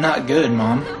 I'm not good,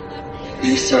 Mom.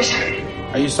 I'm so sorry.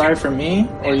 Are you sorry for me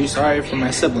or are you sorry for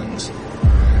my siblings?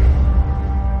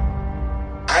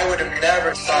 I would have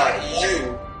never thought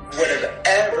you would have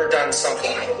ever done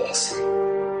something like this.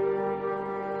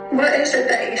 What is it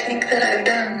that you think that I've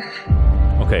done?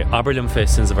 Okay, Aberlin fé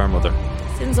Sins of Our Mother.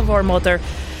 Sins of Our Mother.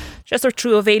 Just ar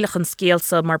trú a bhéalach an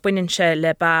scéalsa mar buinn se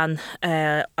le ban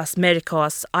as America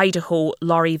as Idaho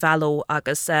Laurie Vallow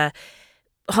agus han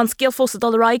scéal fós a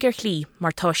dul raiger chlí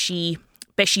mar tá si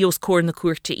beisi os cór na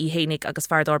cuairte I hénig agus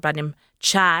fardar banim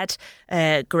Chad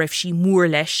go raibh si mór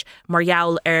leis mar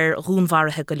jaall ar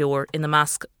rúnmharathe go leor ina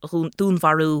measc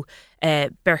dúnmharú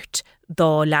Bert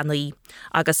dá leanaí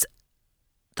agus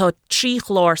tá trí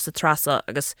chlár sa trasa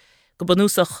agus go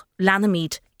banúsach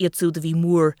leanamíd iad súd a bhí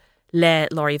mór le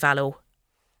Laurie Vallow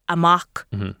amach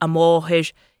a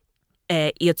máthir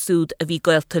iad súd a bhí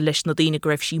gailta leis na daoine go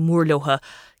raibh sí mórlótha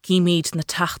cíimiid na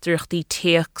teachtarachtaí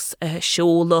teachs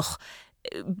seolach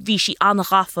bhí sí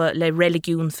annach gafa le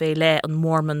religiún fé le an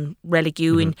Mormon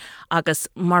religiún agus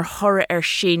mar thora ar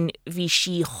sin bhí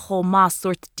sí chomá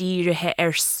suirt díirithe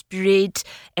ar spirit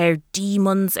ar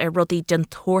demons ar rudí den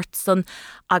tuairt san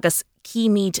agus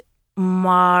cíimiid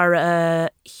mar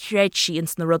shred sí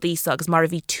ins na rodísa agus mar a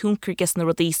bhí túncar gus na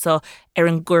rodísa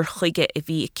an gur chuige a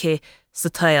bhí ike sa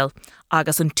tail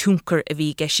agus an túncar a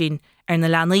bhí ge sin na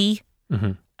leanaí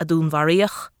a dún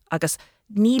bharíoch agus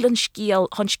níl an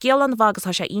scéal an bhagus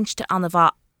tá sé inste an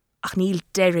bha ach níl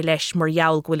deir leis mar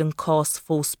jaall bhfuil an cás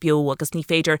fós bio agus ní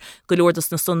féidir golóirdas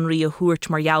na sunraí a thuairt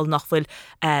mar jaall nach bhfuil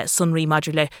sunraí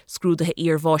maidir le scrúdathe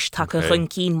íormhais take chun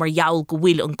cín mar jaall go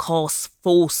bhfuil an cás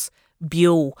fós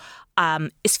bio.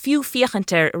 Is fiú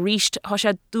fiochantar ríist tá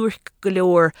sé dúr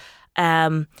golóir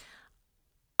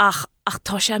ach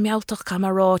tá sé meáach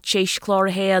camerará tééis chlár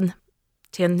a héan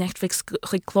Téan Netflix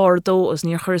chuig chlórdó agus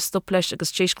níor chur stop leis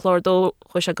agus tééis chlórdó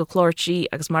chuis a go chlórtí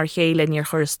agus mar chéile níor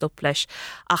chur stop leis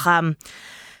ach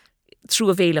trú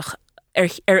a bhéilech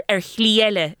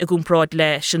chliele a gúnráid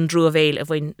le sin drú a bhéil a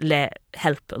bhain le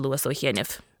help a luas ó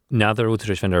chéanamh. Nádar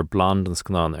útaréis fin bland an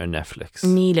scnán Netflix.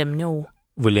 Nílim nó.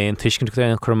 Bhfuil éon tuiscin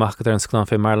an chumach an scnán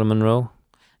fé Marilyn Monroe?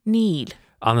 Níl.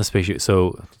 Anna spéisiú,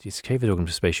 so dís céfid ogam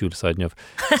spéisiú decidneamh.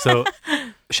 So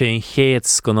sé an chéad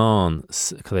scnán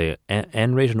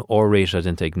N-rated an R-rated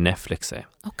dint ag Netflix é.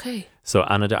 Okay. So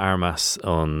Anna de Armas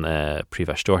an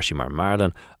príomhheistóirí mar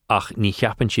Marilyn ach ní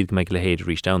cheapan siad go méid le héad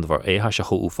ríos down bhar éthe se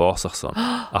chu uásach son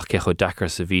ach ce chu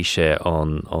dechar sa bhí sé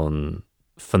an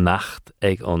fannacht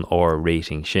ag an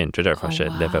R-rating sin treidir chu sé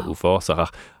le bheith uásach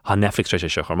ach ha Netflix treise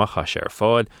se chumachcha sé ar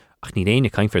fáil ach ní réine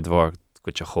caiinfir bhar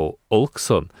go se cho olc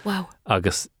son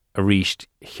agus a ríist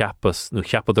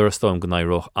cheapadúirstóm go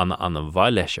naidroch an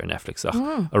bhaile leis ar Netflix ach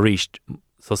a ríist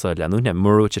sosa leanúne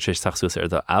murúte trééis taxús ar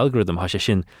do algorithm ha sé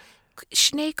sin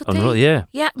sné go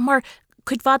dé mar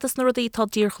chuid fadas na rudaí tá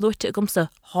dír chluúte a gomsa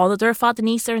hánaidir fad a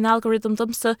níos ar an algorithm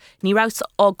dumsa ní rás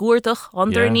á gúirdach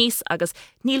andir níos agus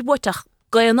níl buteach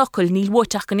go an nocail níl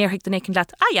buteach go nearthaigh den écin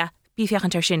leat bí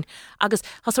fiochantar sin agus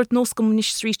hasúirt nós go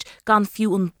munis sríist gan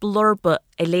fiú an blurbe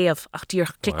a léamh ach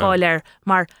tíor clicáil ar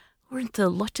mar uanta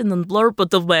lotin an blurbe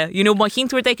do bheith má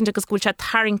chinúir d écinn agus gúil se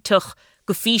taringtuch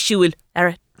go fíisiúil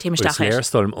ar téimisteach léir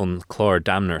storm an chlár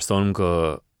damnar storm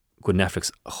go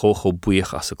Netflix cho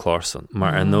buíoch as a chlásan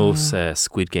mar ar nós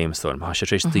Squid Game storm ha sé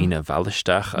trééis tíine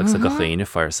bheileisteach agus a go chéine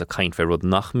fear sa caiint fé rud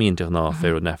nach míon ná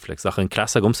fé Netflix ach an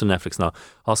clasa gomsa Netflix ná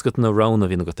as go na rana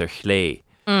hína go ar chlé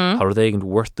Har dégant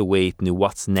worth the wait nu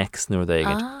what's next nuair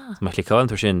dégant. Mae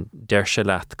chliáin sin der se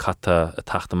leat chatta a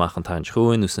taachtamach an tain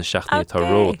chuin ús na seachnaí tar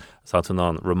ró sa tú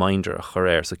ná reminder a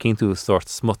choréir so cinn tú sort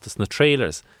smutas na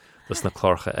trailers dus na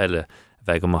chlárcha eile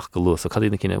bheith amach go luas so cadí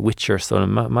na cinna Witcher so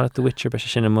mar the Witcher be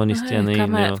sin mní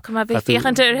déanaí Cuma bheith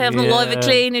fiochantar hef an láimh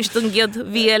cléinis don giad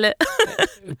bhíile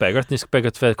Begart níos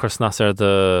begart bheith chusnas ar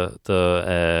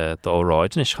de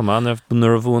óráid is chamanah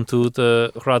nuair a bhún tú de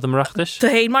chradamreachtais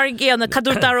Tá hé mar géanna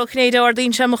cadú daró chnéide ar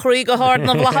dín sem a chruí go háir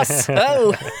na blas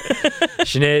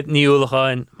Sinnéad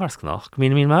níúlacháin mars nach mí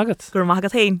mágad gur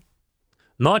mágad hain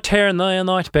Ná téir na an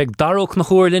áit beg daróch na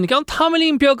chóirlinn gan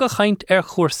tamlín beag a chaint ar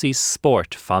chóirsaí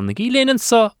sport fan na gíléanaan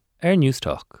sa ar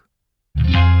Newstalk.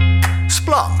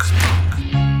 Splunk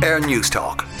Air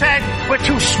Newstalk. Said we're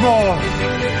too small,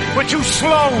 we're too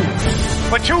slow,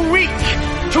 we're too weak,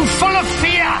 too full of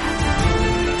fear.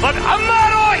 But Amar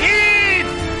O'Heed,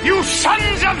 you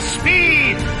sons of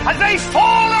speed, as they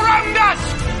fall around us,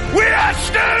 we are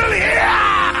still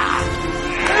here!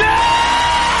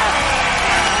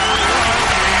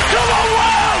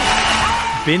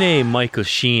 Bine Michael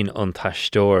Sheen an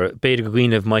taistóir. Beidir go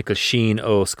gcuineh Michael Sheen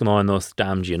ó Scanános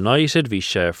Damned United, bhí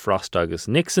sé Frost agus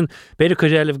Nixon. Beidir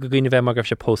chuid eileh go gcuineh mar gabh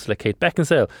sé post le Kate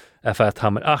Beckinsale a bheit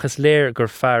tamar achas léir gur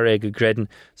fear ag go greidan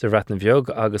sa bhreat na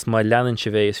bheog agus mai leanan si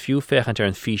bheith is fiú féchant ar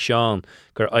an fí seán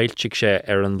gur ailteigh sé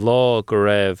ar an lá go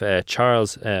raibh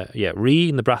Charles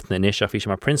rí na bratna inis a bhí sé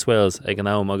mar Prince Wales ag an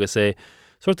am agus é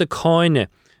suirt a cáine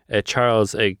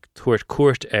Charles ag tuairt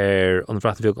cuairt ar an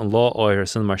bhreat na bheog an lá áir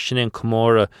san mar sin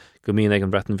comóra go míon ag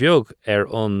an bhreat na bheog ar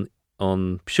an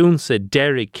pisiúnsa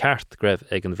deirí ceart greibh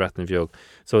ag an bhreat na bheog.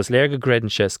 So is léir go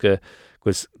greidan sé go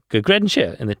greidan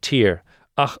sé ina tír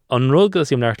ach an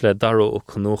rugus im neart le daró ó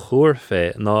chunó chóir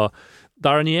fé ná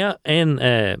darní ein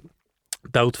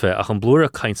dautfé ach an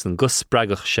blúra cainsan go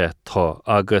spregach sé tá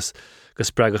agus go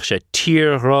spregach sé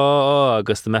tír-rá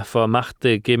agus de mefa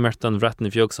meachta gimmert an bhreat na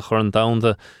bheog sa chur an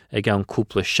damda ag an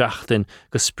cúpla seachtain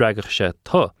go spregach sé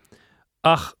tá.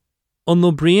 Ach an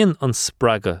nó brion an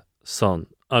sprega son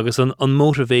agus an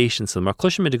motivation san mar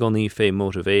cluisiid mid go ní fé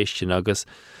motivation agus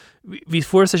hí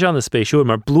fuair sé an na spéisiúil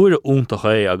mar blúra úntach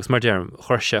é agus mar dearm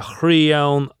chuir sé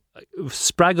chríán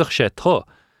spregach sé tá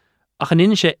ach an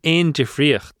in sé aon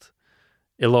difriocht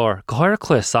i lár gohair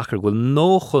clé sacr bhfuil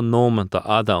nócha nómanta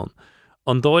adán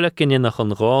an dáile cinnach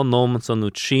an rá nóman san nó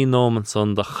trí nóman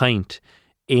san de chaint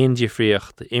éon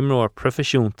difríocht imreoir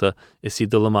profisiúnta is í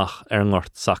dul amach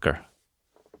ngort soccer.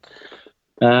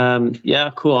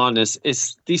 Yeah, Cuan is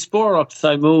the sport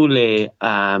Simule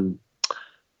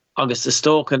agus the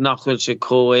stoke nachhfuil se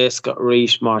coéisca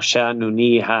ríis mar seanú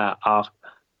níthe ach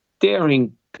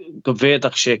déiring go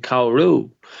bhéadach sé cabhrú.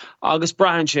 Agus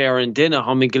brahan sé ar an duine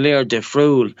ha mi go léir de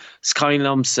friúil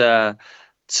scainlam sa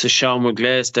seomar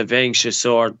gléas de bhéing se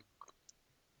sort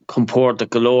compórta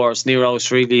golóir ní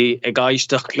rás rilí ag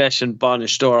aisteach leis an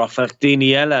banistóir ach fecht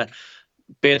daoine eile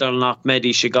beidir nach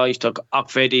médí sé gaiisteach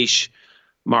ach bheidís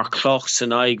mar cloch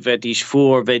san aig bheidís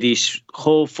fuór bheidís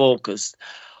chomhfócas.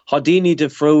 Tá daoine de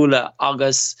friúla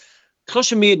agus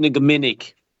cloise míad na go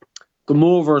minic go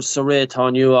mór sa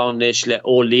réitaniu an is le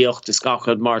ólíocht is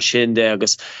gachad mar sin de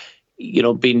agus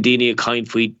bín daoine a caint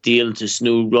faoi díaltas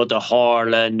nó rud a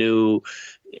hála nó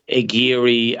ag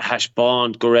géirí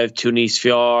heisbáint go raibh tú níos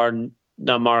fear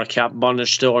na mar ceap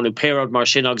banistóir nó péad mar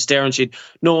sin agus déireann siad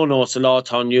nó sa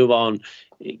látaniu an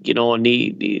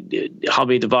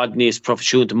habí de bhd níos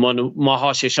profisiúnta má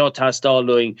há sé seo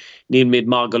testáúing níl mid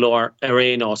má golóir ar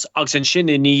réás. Agus an sin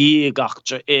in ní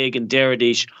gachtar ag an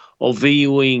deiridís ó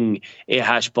bhíing é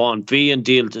heisbáin, bhí an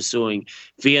díalta suing,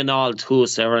 bhí an áil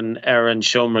thuas ar an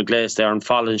seomar gléiste, ar an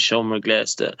fallan seomar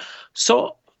gléiste.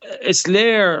 So is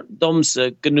léir domsa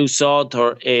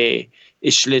gnúsátar é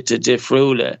is slite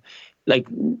difriúla. Like,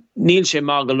 níl sé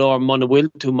má golóir mana bhfuil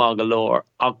tú má golóir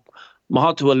ach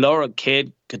má tú a lora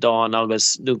céad cadáin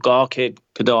agus nó gá céad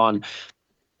cadáin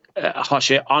há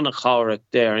sé annach cháireach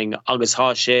déiring agus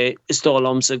há sé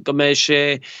istólamsa go mé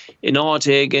sé in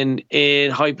áitigin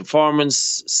in high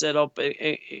performance set up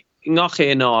ngach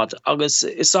é nád agus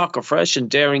is soccer freisin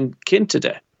déiring cinnte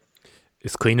de.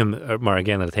 Is cuiinem mar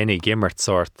agéan a taine gimmert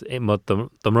sort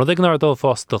dom rud ag nar dó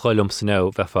fás do chuilumsa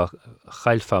ná bheitfa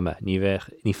chailfame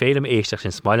ní félim éisteach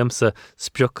sin smailumsa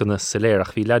spriúchanna sa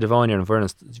léirach bhí leid a bháinir an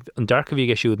bhharnas an darca bhí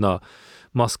siúd ná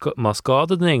má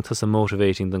scáda den tas a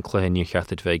motivating den chluin ní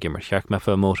cheartid bheith gimmar cheach me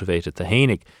fe motivated a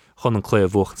hénig chun an clé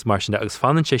bhuachans mar sin agus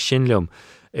fanan sé sinlumm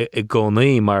i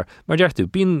gcónaí mar deirtú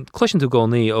bín cluisin tú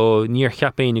gcónaí ó níor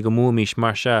cheapéine go múmís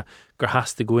mar se gur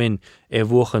hasasta goin é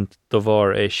bhuachant do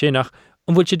bhar é sinach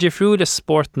an bhfuil sé difriúil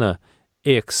sportna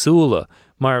éagsúla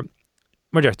mar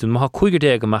deirtú má chuigur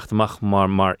déag amachtamach mar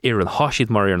ar an háisiad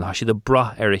mar ar an háisiad a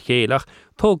brath ar a chéalach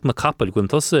tóg na capal gon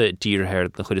tusa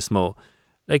dírehéir na chud is mó.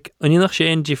 Like, an inach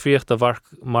sé difriocht a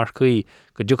marcaí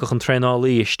go dúcach an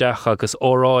treálaí isteach agus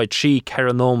óráid trí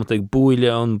ceanómat ag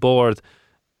buile an board.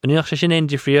 An inach sé sin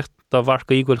difriocht a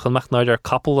bharcaí goil chun meachnáid ar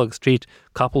capal agus tríd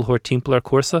capal thuair timpplair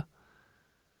cuasa?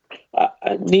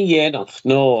 Ní dhéanamh,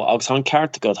 nó, agus an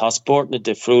cearta go tá sportna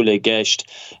difriúla gceist.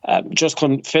 Just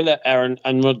chun fille ar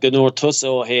an rud gnúir tusa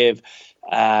ó thaobh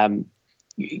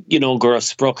gur a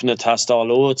sprocna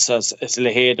tastáil óts is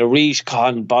le héad a ríis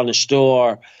can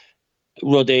banistóir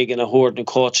rud éigen a thuair na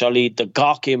cótealaí de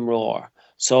gach imreoir.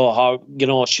 So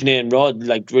sinnéan rud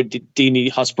like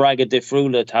daoine haspraga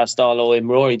difriúla tastáil ó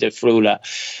imreoirí difriúla.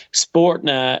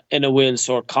 Sportna ina bhfuil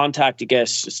sort contact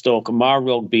agus stocha mar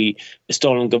rugby is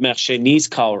stolan go meach sé níos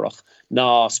cabhrach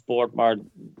ná sport mar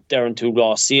dearan tú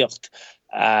rá síocht.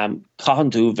 Caitheann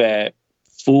tú bheith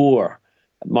fuair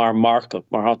mar marcach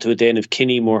mar ha tú déanamh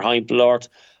cinní mór haimpeláirt.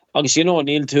 Agus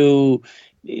níl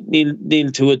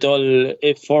tú a dul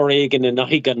I foréigen in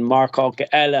aigen marcach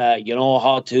eile,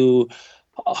 ha tú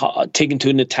tigann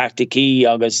tú na tacticí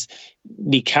agus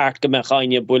ní ceart go meach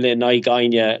aine bula in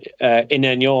aigaine in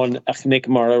anion ach nic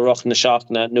mar a roch na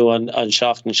seachna nó an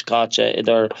seachna scáte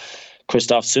idir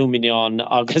Christoph Soumignon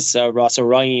agus Ross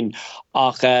Ryan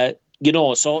ach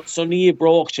so ní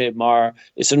brochte mar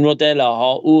is an rodella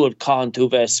ha úr can tú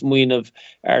bheith smuoinmh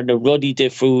ar na rudí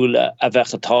difriúla a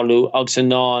bheitchatáú agus an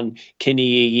ná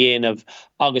cinní dhéanamh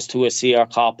agus tú a sí ar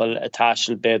capal a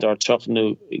taiisiil bed ar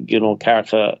tuchnú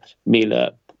cearcha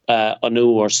míle an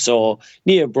uair. So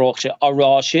ní brochte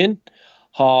ará sin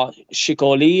ha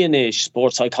sicólíon is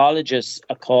sport psychologist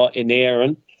a cá in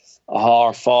éan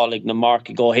a fálig na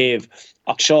marca go héh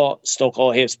ach seo stoch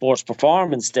ó héh sports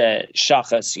performance de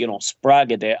seachas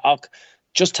spraga de ach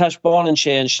just taisbáin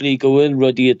sé an slí go bhfuil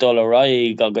rudí a dul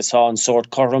raig agus há an sort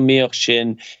choramíoch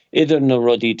sin idir na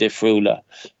rudí difriúla.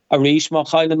 A rís má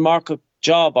chailen marca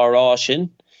job ará sin,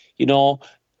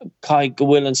 cai go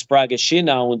bhfuil an spraga sin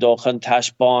ann doch an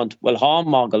taisbáint bhfuil há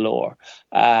má golóir.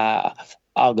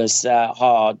 Agus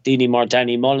daoine mar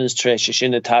Danny Mullins treise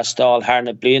sin a tastáil thar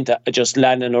blianta a just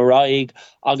leanan ó raig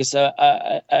agus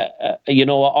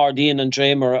ardíonn an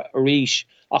dréimar a ríis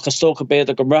agus tócha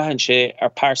beidir go mraithann sé ar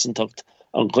persantacht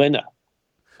an gcuine.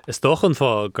 Is dóchan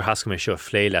fá gur hasca mé seo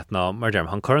phléile ná mar derm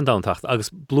an choran dátacht agus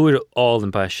blúir all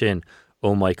an ba sin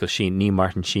ó Michael Sheen ní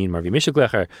Martin Sheen mar bhí mis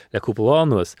gléchar le cúpla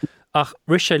nuas. Ach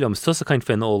ris sé lom tus a chuin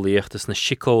fin ólaíochttas na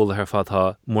sicóla ar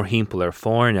fadtha mór hímpel ar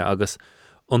fáne agus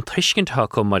an tuiscintá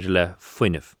com mar le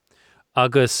foiineh.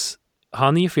 Agus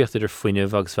hánaí fiochttar ar foiineh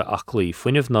agus bheith aclaí.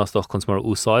 Foiineh nástoch chun mar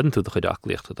úsáidan tú a chuid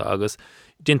aclaíochtta agus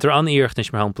dintar an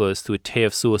íochtnis mar hampla is tú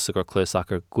taobh suas a gur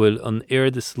clúsachar ghfuil an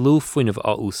éard is lú foiineh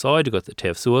á úsáid a go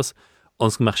taobh suas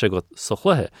ons go meach sé go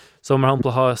sochluthe. So mar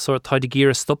hampla há sort taid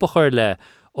gír stoppa chuir le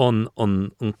an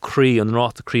crí an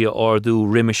ráta crí ardú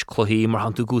riimiis chluhíí mar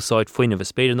han tú gúsáid foiineh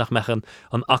is beidir nach mechan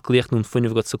an aclaíocht nún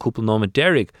foiineh go sa cúpla náma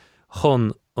deirg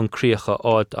chun an críocha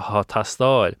áit a há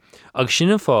tastáil. Agus sin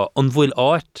fá an bhfuil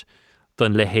áit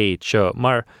don le héad seo,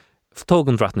 mar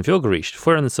tógan bhrat na bheogaríist,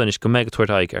 fuair an sanis go méid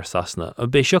tuairtaigh ar sasna, a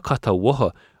bé seo catá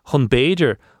watha chun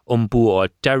béidir an búáid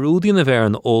deúdaí na bhéir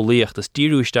an ólaíocht is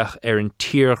díúisteach ar an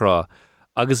tíorrá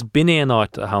agus binéon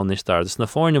áit a hánis dardas na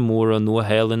fáinne móra nua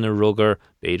hélan a rugar,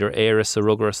 béidir éras a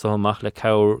rugar sa amach le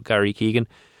cabhar Gary Keegan,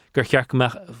 gur chearc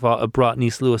meach a brat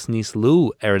níos luas níos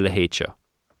lú ar le héad seo.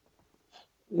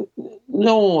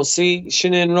 No, see,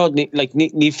 sin in rod,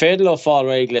 ní féidir le fáil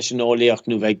réig leis an ólaíocht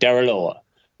nó bheith deir leá.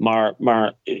 Maar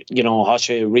ha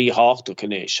sé ríháchtú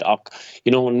canéis ach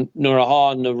nuair a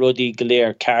há na rudí go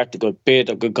léir ceart go bed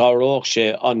a go garóch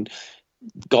sé an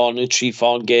gáú trí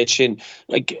fáin géid sin.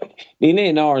 Ní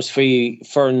éon áras faoi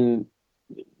fern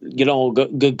go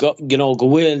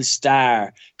bhfuil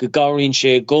stair go garíonn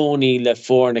sé gcónaí le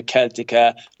fór na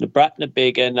Celtica, na Bratna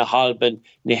Bige, na Halban,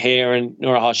 na Héireann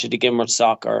nuair a há sé de gimmart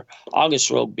soccer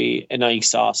agus rugby in aig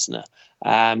sásna.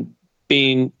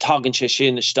 Bín tagann sé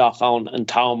sin isteach an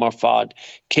tám mar fad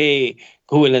cé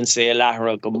ghuilann sé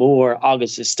lethra go mór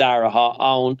agus is stair atá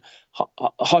ann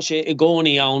há sé i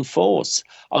gcónaí ann fós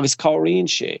agus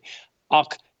choiríonn sé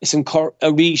ach is an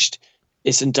a ríist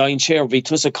is an dain séir bhí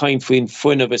tus a cain faoin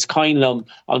foiineh is cainlam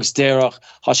agus déireach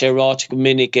há sé ráite go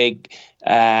minic ag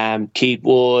Keith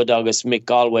Wood agus Mick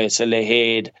Galway sa le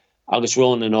héad agus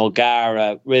Ronan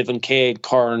O'Gara rih an céad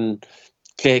chun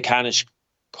clé canis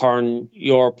chun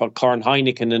Europe a chun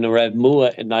Heineken in a raibh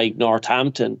mua in aig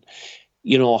Northampton.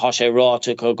 Há sé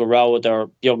ráte go rád ar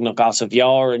beag na gas a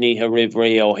bhear in ihe rih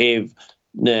ré ó héh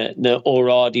na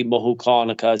órádí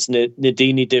mothúcánachas na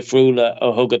daoine difriúla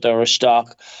a thugad ar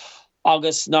isteach.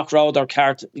 Agus nach rád ar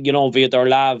ceart, bhíad ar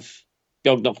leabh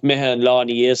beag nach mithe an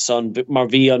lánaí is an mar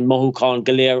bhí an mothúcán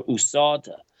go léir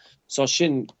úsáide. So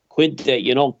sin cuide,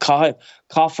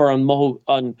 caafar an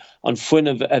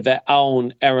foiineh a bheith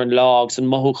ann ar an lágs an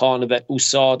mothúcán a bheith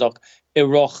úsádach i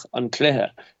roch an cluthe.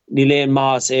 Ní léon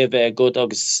más é bheith go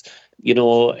agus i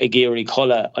géirí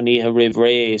chola an ihe rih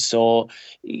ré, so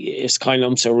is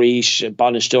cailm sa ríis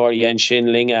banistóir en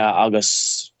sin linge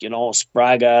agus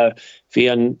spraga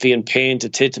hí an peint a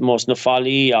titamos na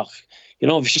fallí ach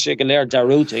bhí sé go léir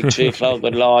darúta ag tríchlá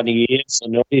go lánaí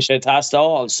an bhí sé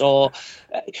tastáil. So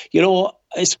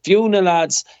is fiúna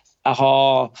lads a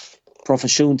há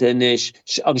profisiúnta inis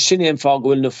agus sin éon fá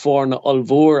gohfuil na fórna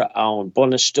olmhóra ann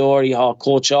banistóirí há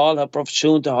cóteáil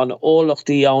profisiúnta há na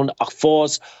ólachtaí ann ach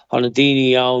fós há na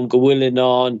daoine ann go bhfuil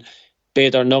an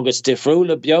beidir nugus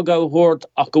difriúla beag á thuirt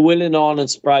ach go bhfuil an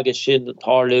spraga sin na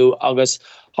tarlú agus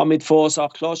há míid fós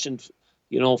ach chláisiint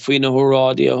faoin na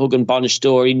hurrádaí a thug an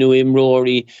banistóirí nó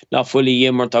imróirí na fuilí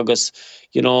dhimmart agus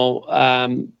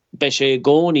be sé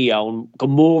gcónaí ann go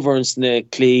móverns na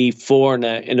clí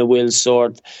fórna ina bhfuil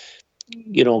sort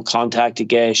contact a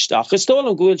gceist ach is dóil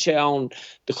an gúil sé ann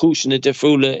de chúisina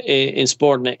difriúla in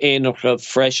sport na éonachra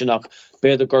freisinach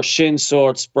beidir gur sin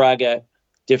sort spraga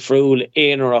difriúla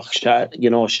éonach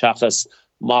seachas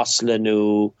masla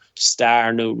nó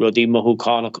stair nó rudí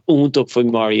mothúcánach úntaach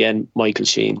faoin mar dhéan Michael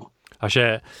Sheen. A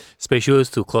sé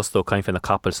spéisiúlas tú clostó cain fin na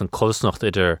capel san colsnacht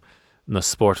idir na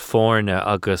sport fórne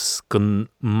agus gon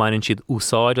mainin siad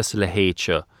úsáid as le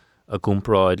héitse a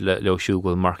gúmpráid le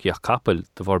siúgóil marciach capel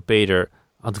de bhar beidir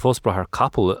an de fósbrathar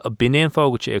capel a binéon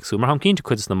fágad sé agsú mar ham cínte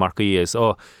chuidas na marcaí is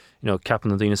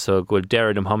capan na daine sa ghfuil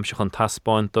deir am hamseach an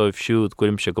taspáint dóibh siúd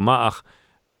gcuilim se go maach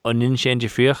an in sé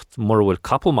difriocht mar bhfuil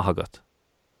capel maithagat.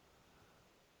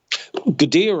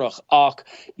 Godíireach ach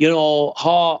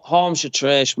háim se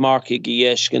tréis marcaí go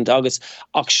dhéiscint agus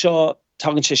ach seo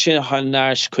tagann sé sin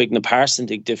náis chuig na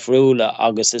percentig difriúla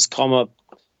agus is cuma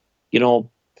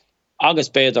agus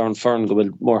beidir an fern go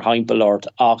bhfuil mór haimpelort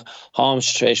ach háim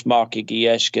se tréis marcaí go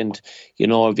dhéiscint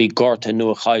bhí gorta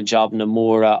nua chaid job na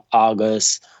móra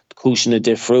agus cúisina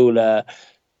difriúla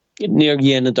níor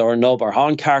dhéanad ar an obair há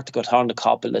ceart go tá na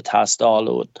capel le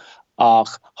tastáúd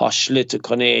ach há slite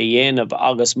chun é dhéanamh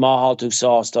agus máthá tú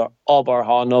sásta obair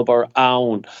há obair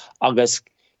ann agus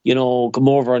go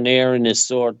mórmhar an éireann is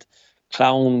sort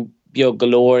clown beag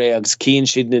golóir agus cín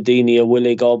siad na daoine a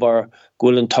bhfuil ag obair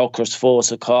gúil an tuchras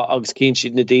fós agus cín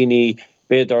siad na daoine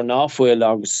beidir náfuil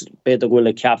agus beidir gúil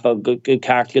a ceapa go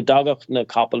ceart go dagach na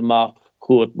capal má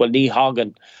chuat well ní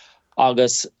hagan.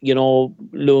 Agus,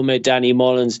 Lume, Danny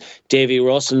Mullins, Davy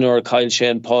Russell or Kyle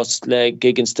Shane Post, le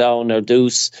Gigginstown or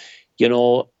Deuce,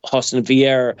 Huston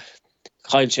Vier,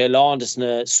 Kyle Shane Landis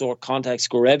na sort contacts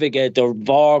go revige, der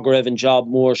var go reven job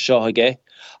more shohage.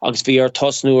 Agus Vier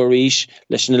Tusnu Arish,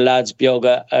 listen the lads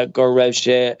bioga go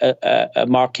revshe a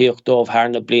markioch dov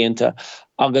harna blienta.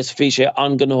 Agus fishe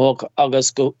anganohok, agus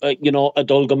go, a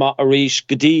dolgama Arish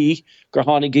Gadi,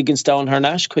 Gerhani Gigginstown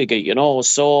Harnash Quigga,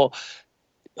 so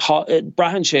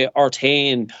Brahan sé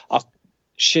artain ach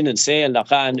sin an saoil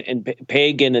nach an in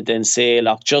pégin den saoil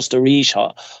ach just a rís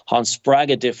han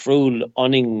spraga de friúil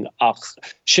aning ach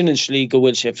sin an slí go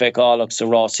bhfuil sé feicáach sa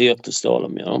rásíocht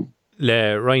stólam,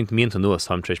 Le roiint mianta nuas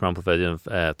ham treéis man bhfuil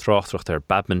tráchttar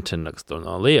badminton agus don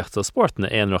an léocht a sport na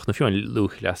éonreacht na fiúin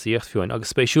luch leíocht fiúin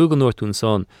agus spéisiú go nuirtún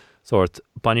son sort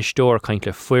banistóir kaint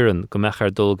le fuiran go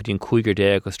mechar dul go dín cuigur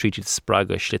dé agus tríd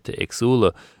spraga slite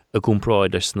agsúla a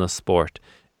gúnráid leis na sport.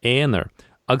 Éanar,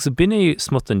 agus a binne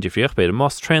smutan difrioch beidir,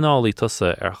 más trenálaí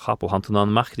tusa chapel hantan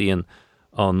an machdaíon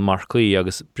an marcaí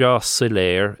agus bra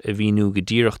siléir a bhíú go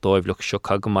ddíireach dóibhlach seo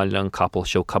cagamáil an capel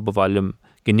seo cabhhailm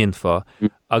gninfa,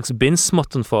 agus bin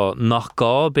smutan fá nach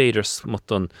gá beidir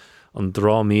smutan an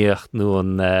drámíocht nó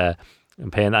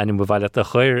an pein anim bhhaile a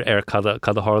chuir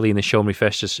cad a hálíí na seomí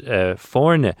festes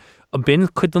fórne. A bin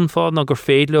chud an fád ná gur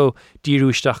féadló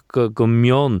díúisteach go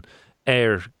mion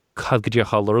cad go dtíor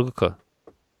hallorgacha.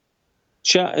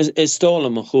 Is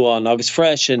stólam a chuán agus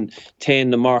freisin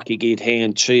tein na marci géad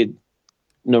haon tríd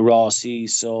na rásí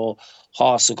so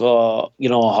hása go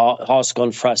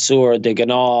an freisúr de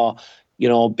gná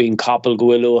bín capal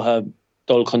gohfuilúthe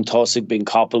dul chun tosig bín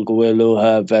capal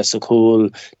gohfuilúthe bheits a chúil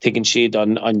tuigeann siad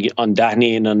an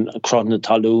daithníon an crun na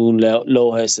talún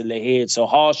lothe sa le héad so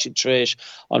há siad tríis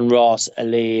an rás a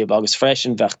léamh agus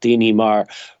freisin bhechtdaoine mar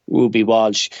Ruby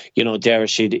Walsh deir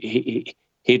siad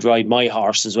he'd ride my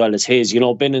horse as well as his,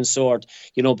 been in sort,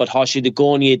 but hashi the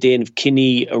goni din of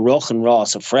Kinney a rochen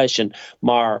Ross a freshen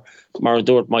mar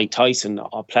dort Mike Tyson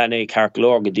a plan A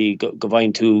Carclorgadi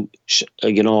govain to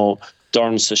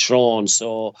Durn sa Shron,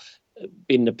 so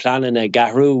in the planning a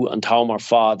Garu and Tomar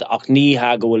Fad ach ní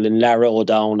hagul in Laro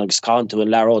down agus canto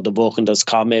in Laro the book and does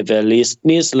come ever least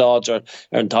nís larger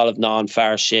an tal of non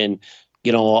fair shin.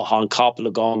 Han couple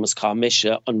of gomas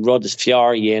commisha and rud is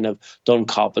fiar yen of done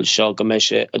couple shog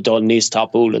commisha a done nis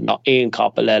tapul and not ein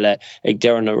couple ele ag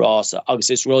derna rasa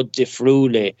agus is rud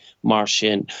diffrule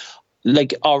marshin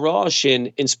like a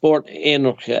shin in sport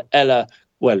energe ella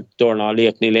well dorna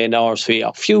leek ni le hours fi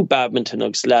a few badminton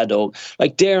agus ladog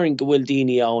like daring gwil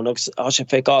dini on agus asha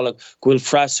fekal gwil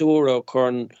frasura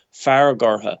korn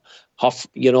fargarha hof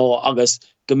agus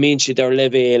Gamin si der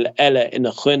level ella in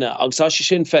a chunne agus as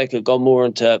sin feice go mór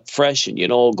into freshen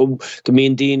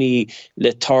gamin dini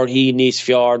le tarhí níos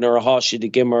fiar nar a há si de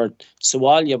gimmer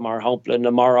sawalia mar hapla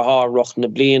na mar a há roch na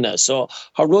bliana so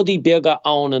ha rudi bega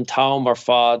an an tam mar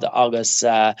fad agus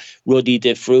rudi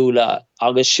de frúla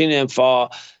agus sin an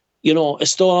fá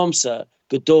is stólamsa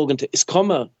go dógant is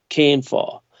komme céin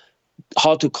fá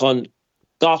how to con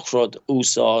gachrod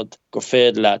úsáid gur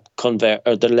féad le conver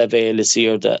de levéil is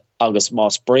irde agus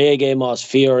más brege más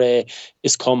fiore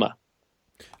is komme.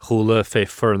 Chúla fé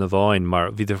fur na bháin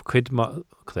mar viidir cuid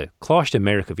chláiste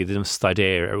America viidir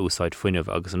stadéir úsáid foiineh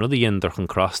agus an rudí dhéon chun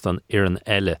crastan ar an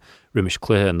eile rimis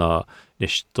cluthe ná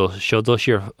seo dul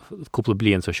siar cúpla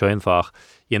blion so seoin fach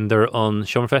dhéonidir an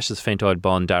seomfestas féintáid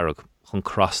bán darug chun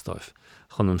crastáibh.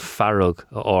 Chun an farrug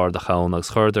a chaan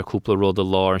agus chuir cúpla rud a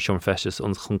lá an seomfestas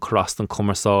an chun crast an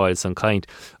commerceáil san caint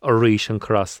a ríis an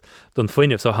cras don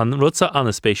foiineh so han rudsa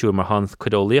anna spéisiú mar han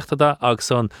chudóléachtada agus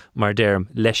san mar derm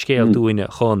leiscéal dúine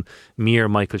chun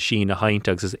mír Michael Sheen a haint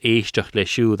agus is éisteach le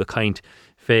siú a caint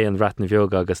fé an ratna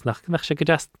bheoga agus nach sé go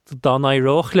deas don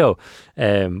éireach leo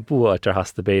bua ar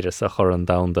has de beidir sa chur an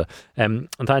damda. An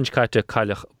taint caite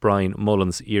Cailech Brian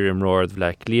Mullins irim roird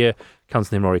le lia Cans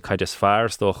nimóí caiidir fearr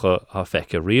stocha a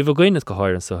feice riomh goin is go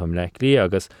háir an suham leclí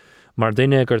agus mar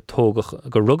duine gur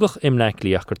rugach im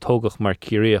leclí ach gur tógach mar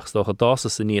círíoch stocha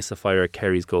dása sa níos a fear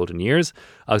Kerry's Golden Years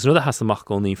agus rud a has amach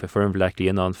gcónaí fe firm leclí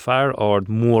an an fearr ard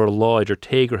mór láidir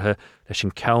téigrethe leis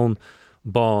sin cen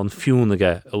bán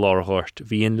fiúnaige i láthirt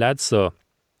hí an led sa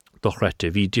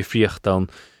dochrete hí difriocht an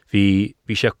Bhí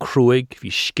sé cruig,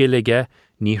 bhí scilige,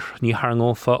 ní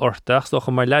harngófa ortach,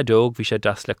 so mar ledóg, bhí sé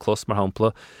das le clos mar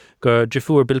hampla, gur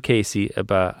drifuair Bill Casey a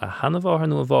hana bháthar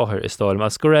nó a bháthar is stáil,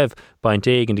 mas go raibh baint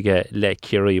éigen dige le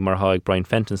cirí mar haig Brian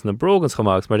Fentons na brogans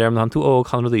chomágus, mar derm tú óg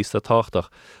chanradís a táchtach.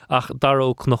 Ach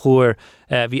daróg na chuair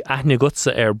bhí aithne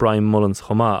gutsa Brian Mullins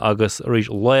chomá, agus rís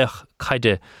leach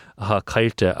caide a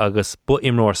cailte agus bu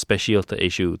imróir speisialta é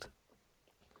siúd.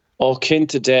 Ó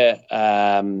cinnte de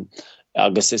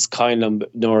agus is kind of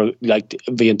nor like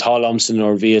bhí an talamsan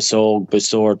or bhí óg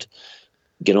besort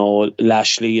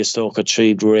Lashley is tócha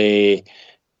tríd ré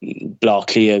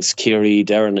blachlíags Kiri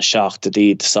der na seachta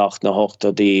dí sacht na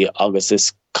hochta dí agus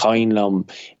is kainlam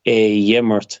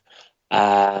yimmert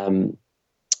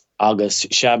agus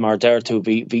sé mar dertu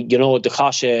bhí de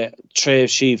chaise tréh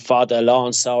sí fada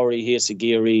lán saoirí hí a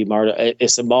géirí mar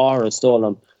is a mar a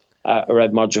stólam a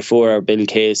raibh mar drafuair Bill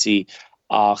Casey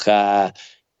ach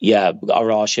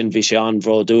ará sin bhí sé an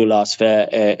bhródúlas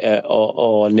bheith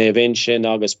ó névin sin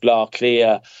agus blá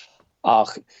clia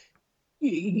ach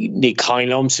ní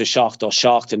cainlam sa seacht ó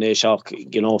seachtain é seach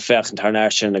fechan tar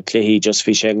sin a cluhí just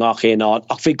bhí sé ngach éán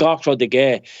ach bhí gachrá de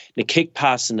gé na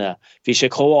kickpassanna bhí sé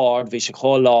chóáard bhí sé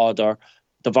chóládar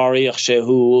de bharíoch sé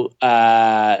hu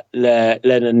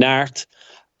le na neart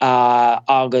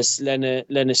agus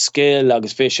lenne skill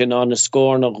agus bhí sin an na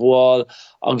scór na gháil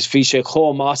agus bhí sé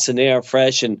chomás an air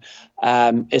freisin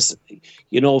is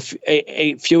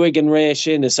fiúig an rééis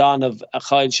sin is an a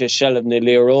chaid sé sellh na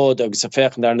léród agus a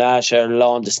fechan ar náis ar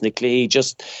lándas na clí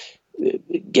just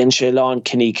gin sé lán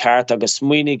cinní ceart agus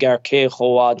smuoinnig ar cé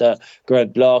choáda gur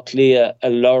ad blá clia a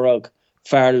lorug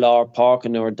fear lár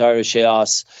parkan or dair sé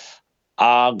as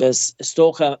agus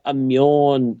stocha a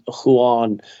mion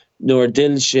chuán nuair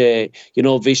dil sé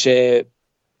bhí sé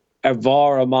ar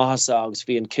bhar a mahasa agus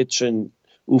bhí an kitchen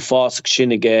úfásach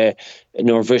sinnige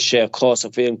nuair bhí sé clós a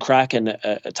bhí an Kraken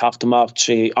a tachtamach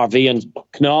trí ar bhí an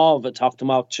knáb a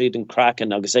tachtamach tríd an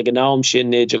Kraken agus ag an nám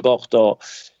sin néidir gochtá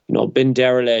bin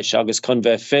deire leis agus chun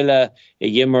bheith fille i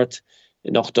dhimmert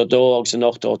i 8-2 agus i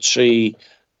 8-3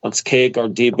 agus cé gur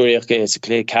díbríoch is a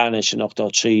clé canis i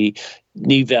 8-3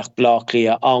 ní bheith blachlí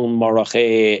a an marach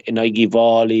é in aigi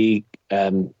bhálaí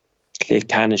clé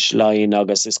canis lein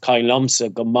agus is cain lamsa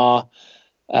go má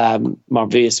mar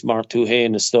bhés mar tú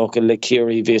héin is stocha le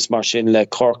Kiri bhés mar sin le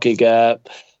corcaige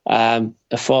a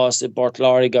fás i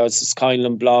Bortlárig agus is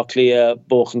cainlam blachlí a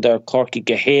bóchan der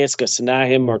corcaige héasca san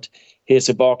áhimmert hés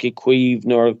a barci cuiomh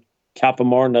nuair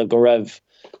capamorna go raibh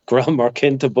mar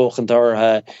cinnta bóchan dar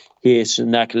hés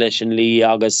nec leis an lí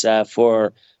agus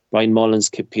for Brian Mullins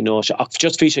Kipinóise ach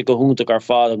just bhí sé go húnta gar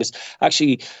fád agus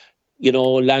actually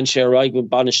land sé raig with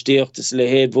banistíocht is le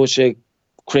héad bhó sé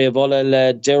créomhla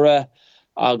le dire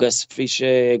agus bhí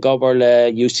sé gobar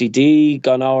le UCD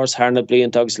gan áras hána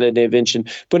bliant agus le névinsin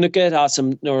buna get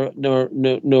asam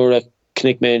nuair a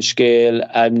cnic mé an scéal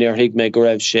níor hiig mé go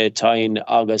raibh sé tain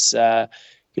agus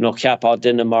ceapá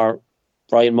duine mar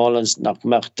Brian Mullins nach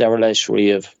meach deire leis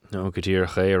riamh. No, go dtír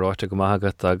ché ráte go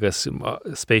mágat agus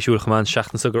spéisiúil chumán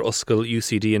seachtain gur oscail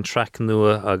UCD an track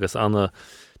nua agus anna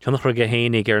Tunnach ra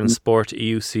gehénig an sport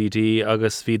UCD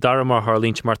agus bhí daramar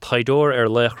Harlínt mar taidóir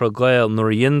lechra gael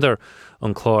nuair dhinder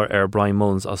an chlár Brian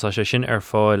Mullins as sé sin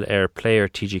fáil player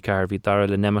TG Carr bhí dara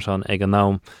le nematán ag an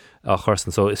nám a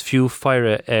chusan so is fiú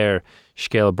feire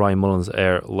scéal Brian Mullins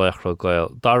lechra gael.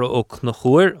 Dara ook na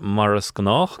chuair maras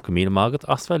gnách go míle mágad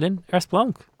asfelin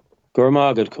splank. Gur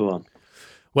mágad cuan.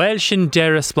 Well sin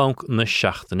deire splank na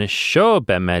seachtain is seo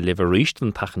be me live ríist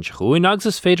an tachan se chuin agus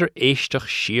is féidir éisteach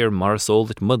siar mar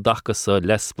sóldit mudachas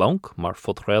les splank mar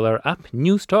fotréiler app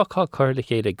Newstalk ha chuirla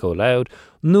chéide go loud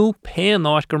nó péan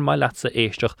áit gur mai leatsa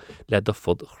éisteach le do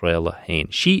fud chréile hain.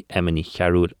 Si Emily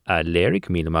chearúil a léirigh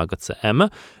míle mágad sa Emma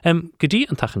godí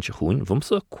an tachan se chuin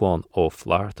bhumsa cuán ó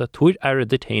Flárta túir air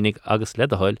de ténig agus le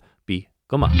a hail bí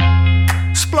go maith.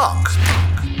 Splunk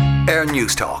Air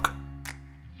Newstalk.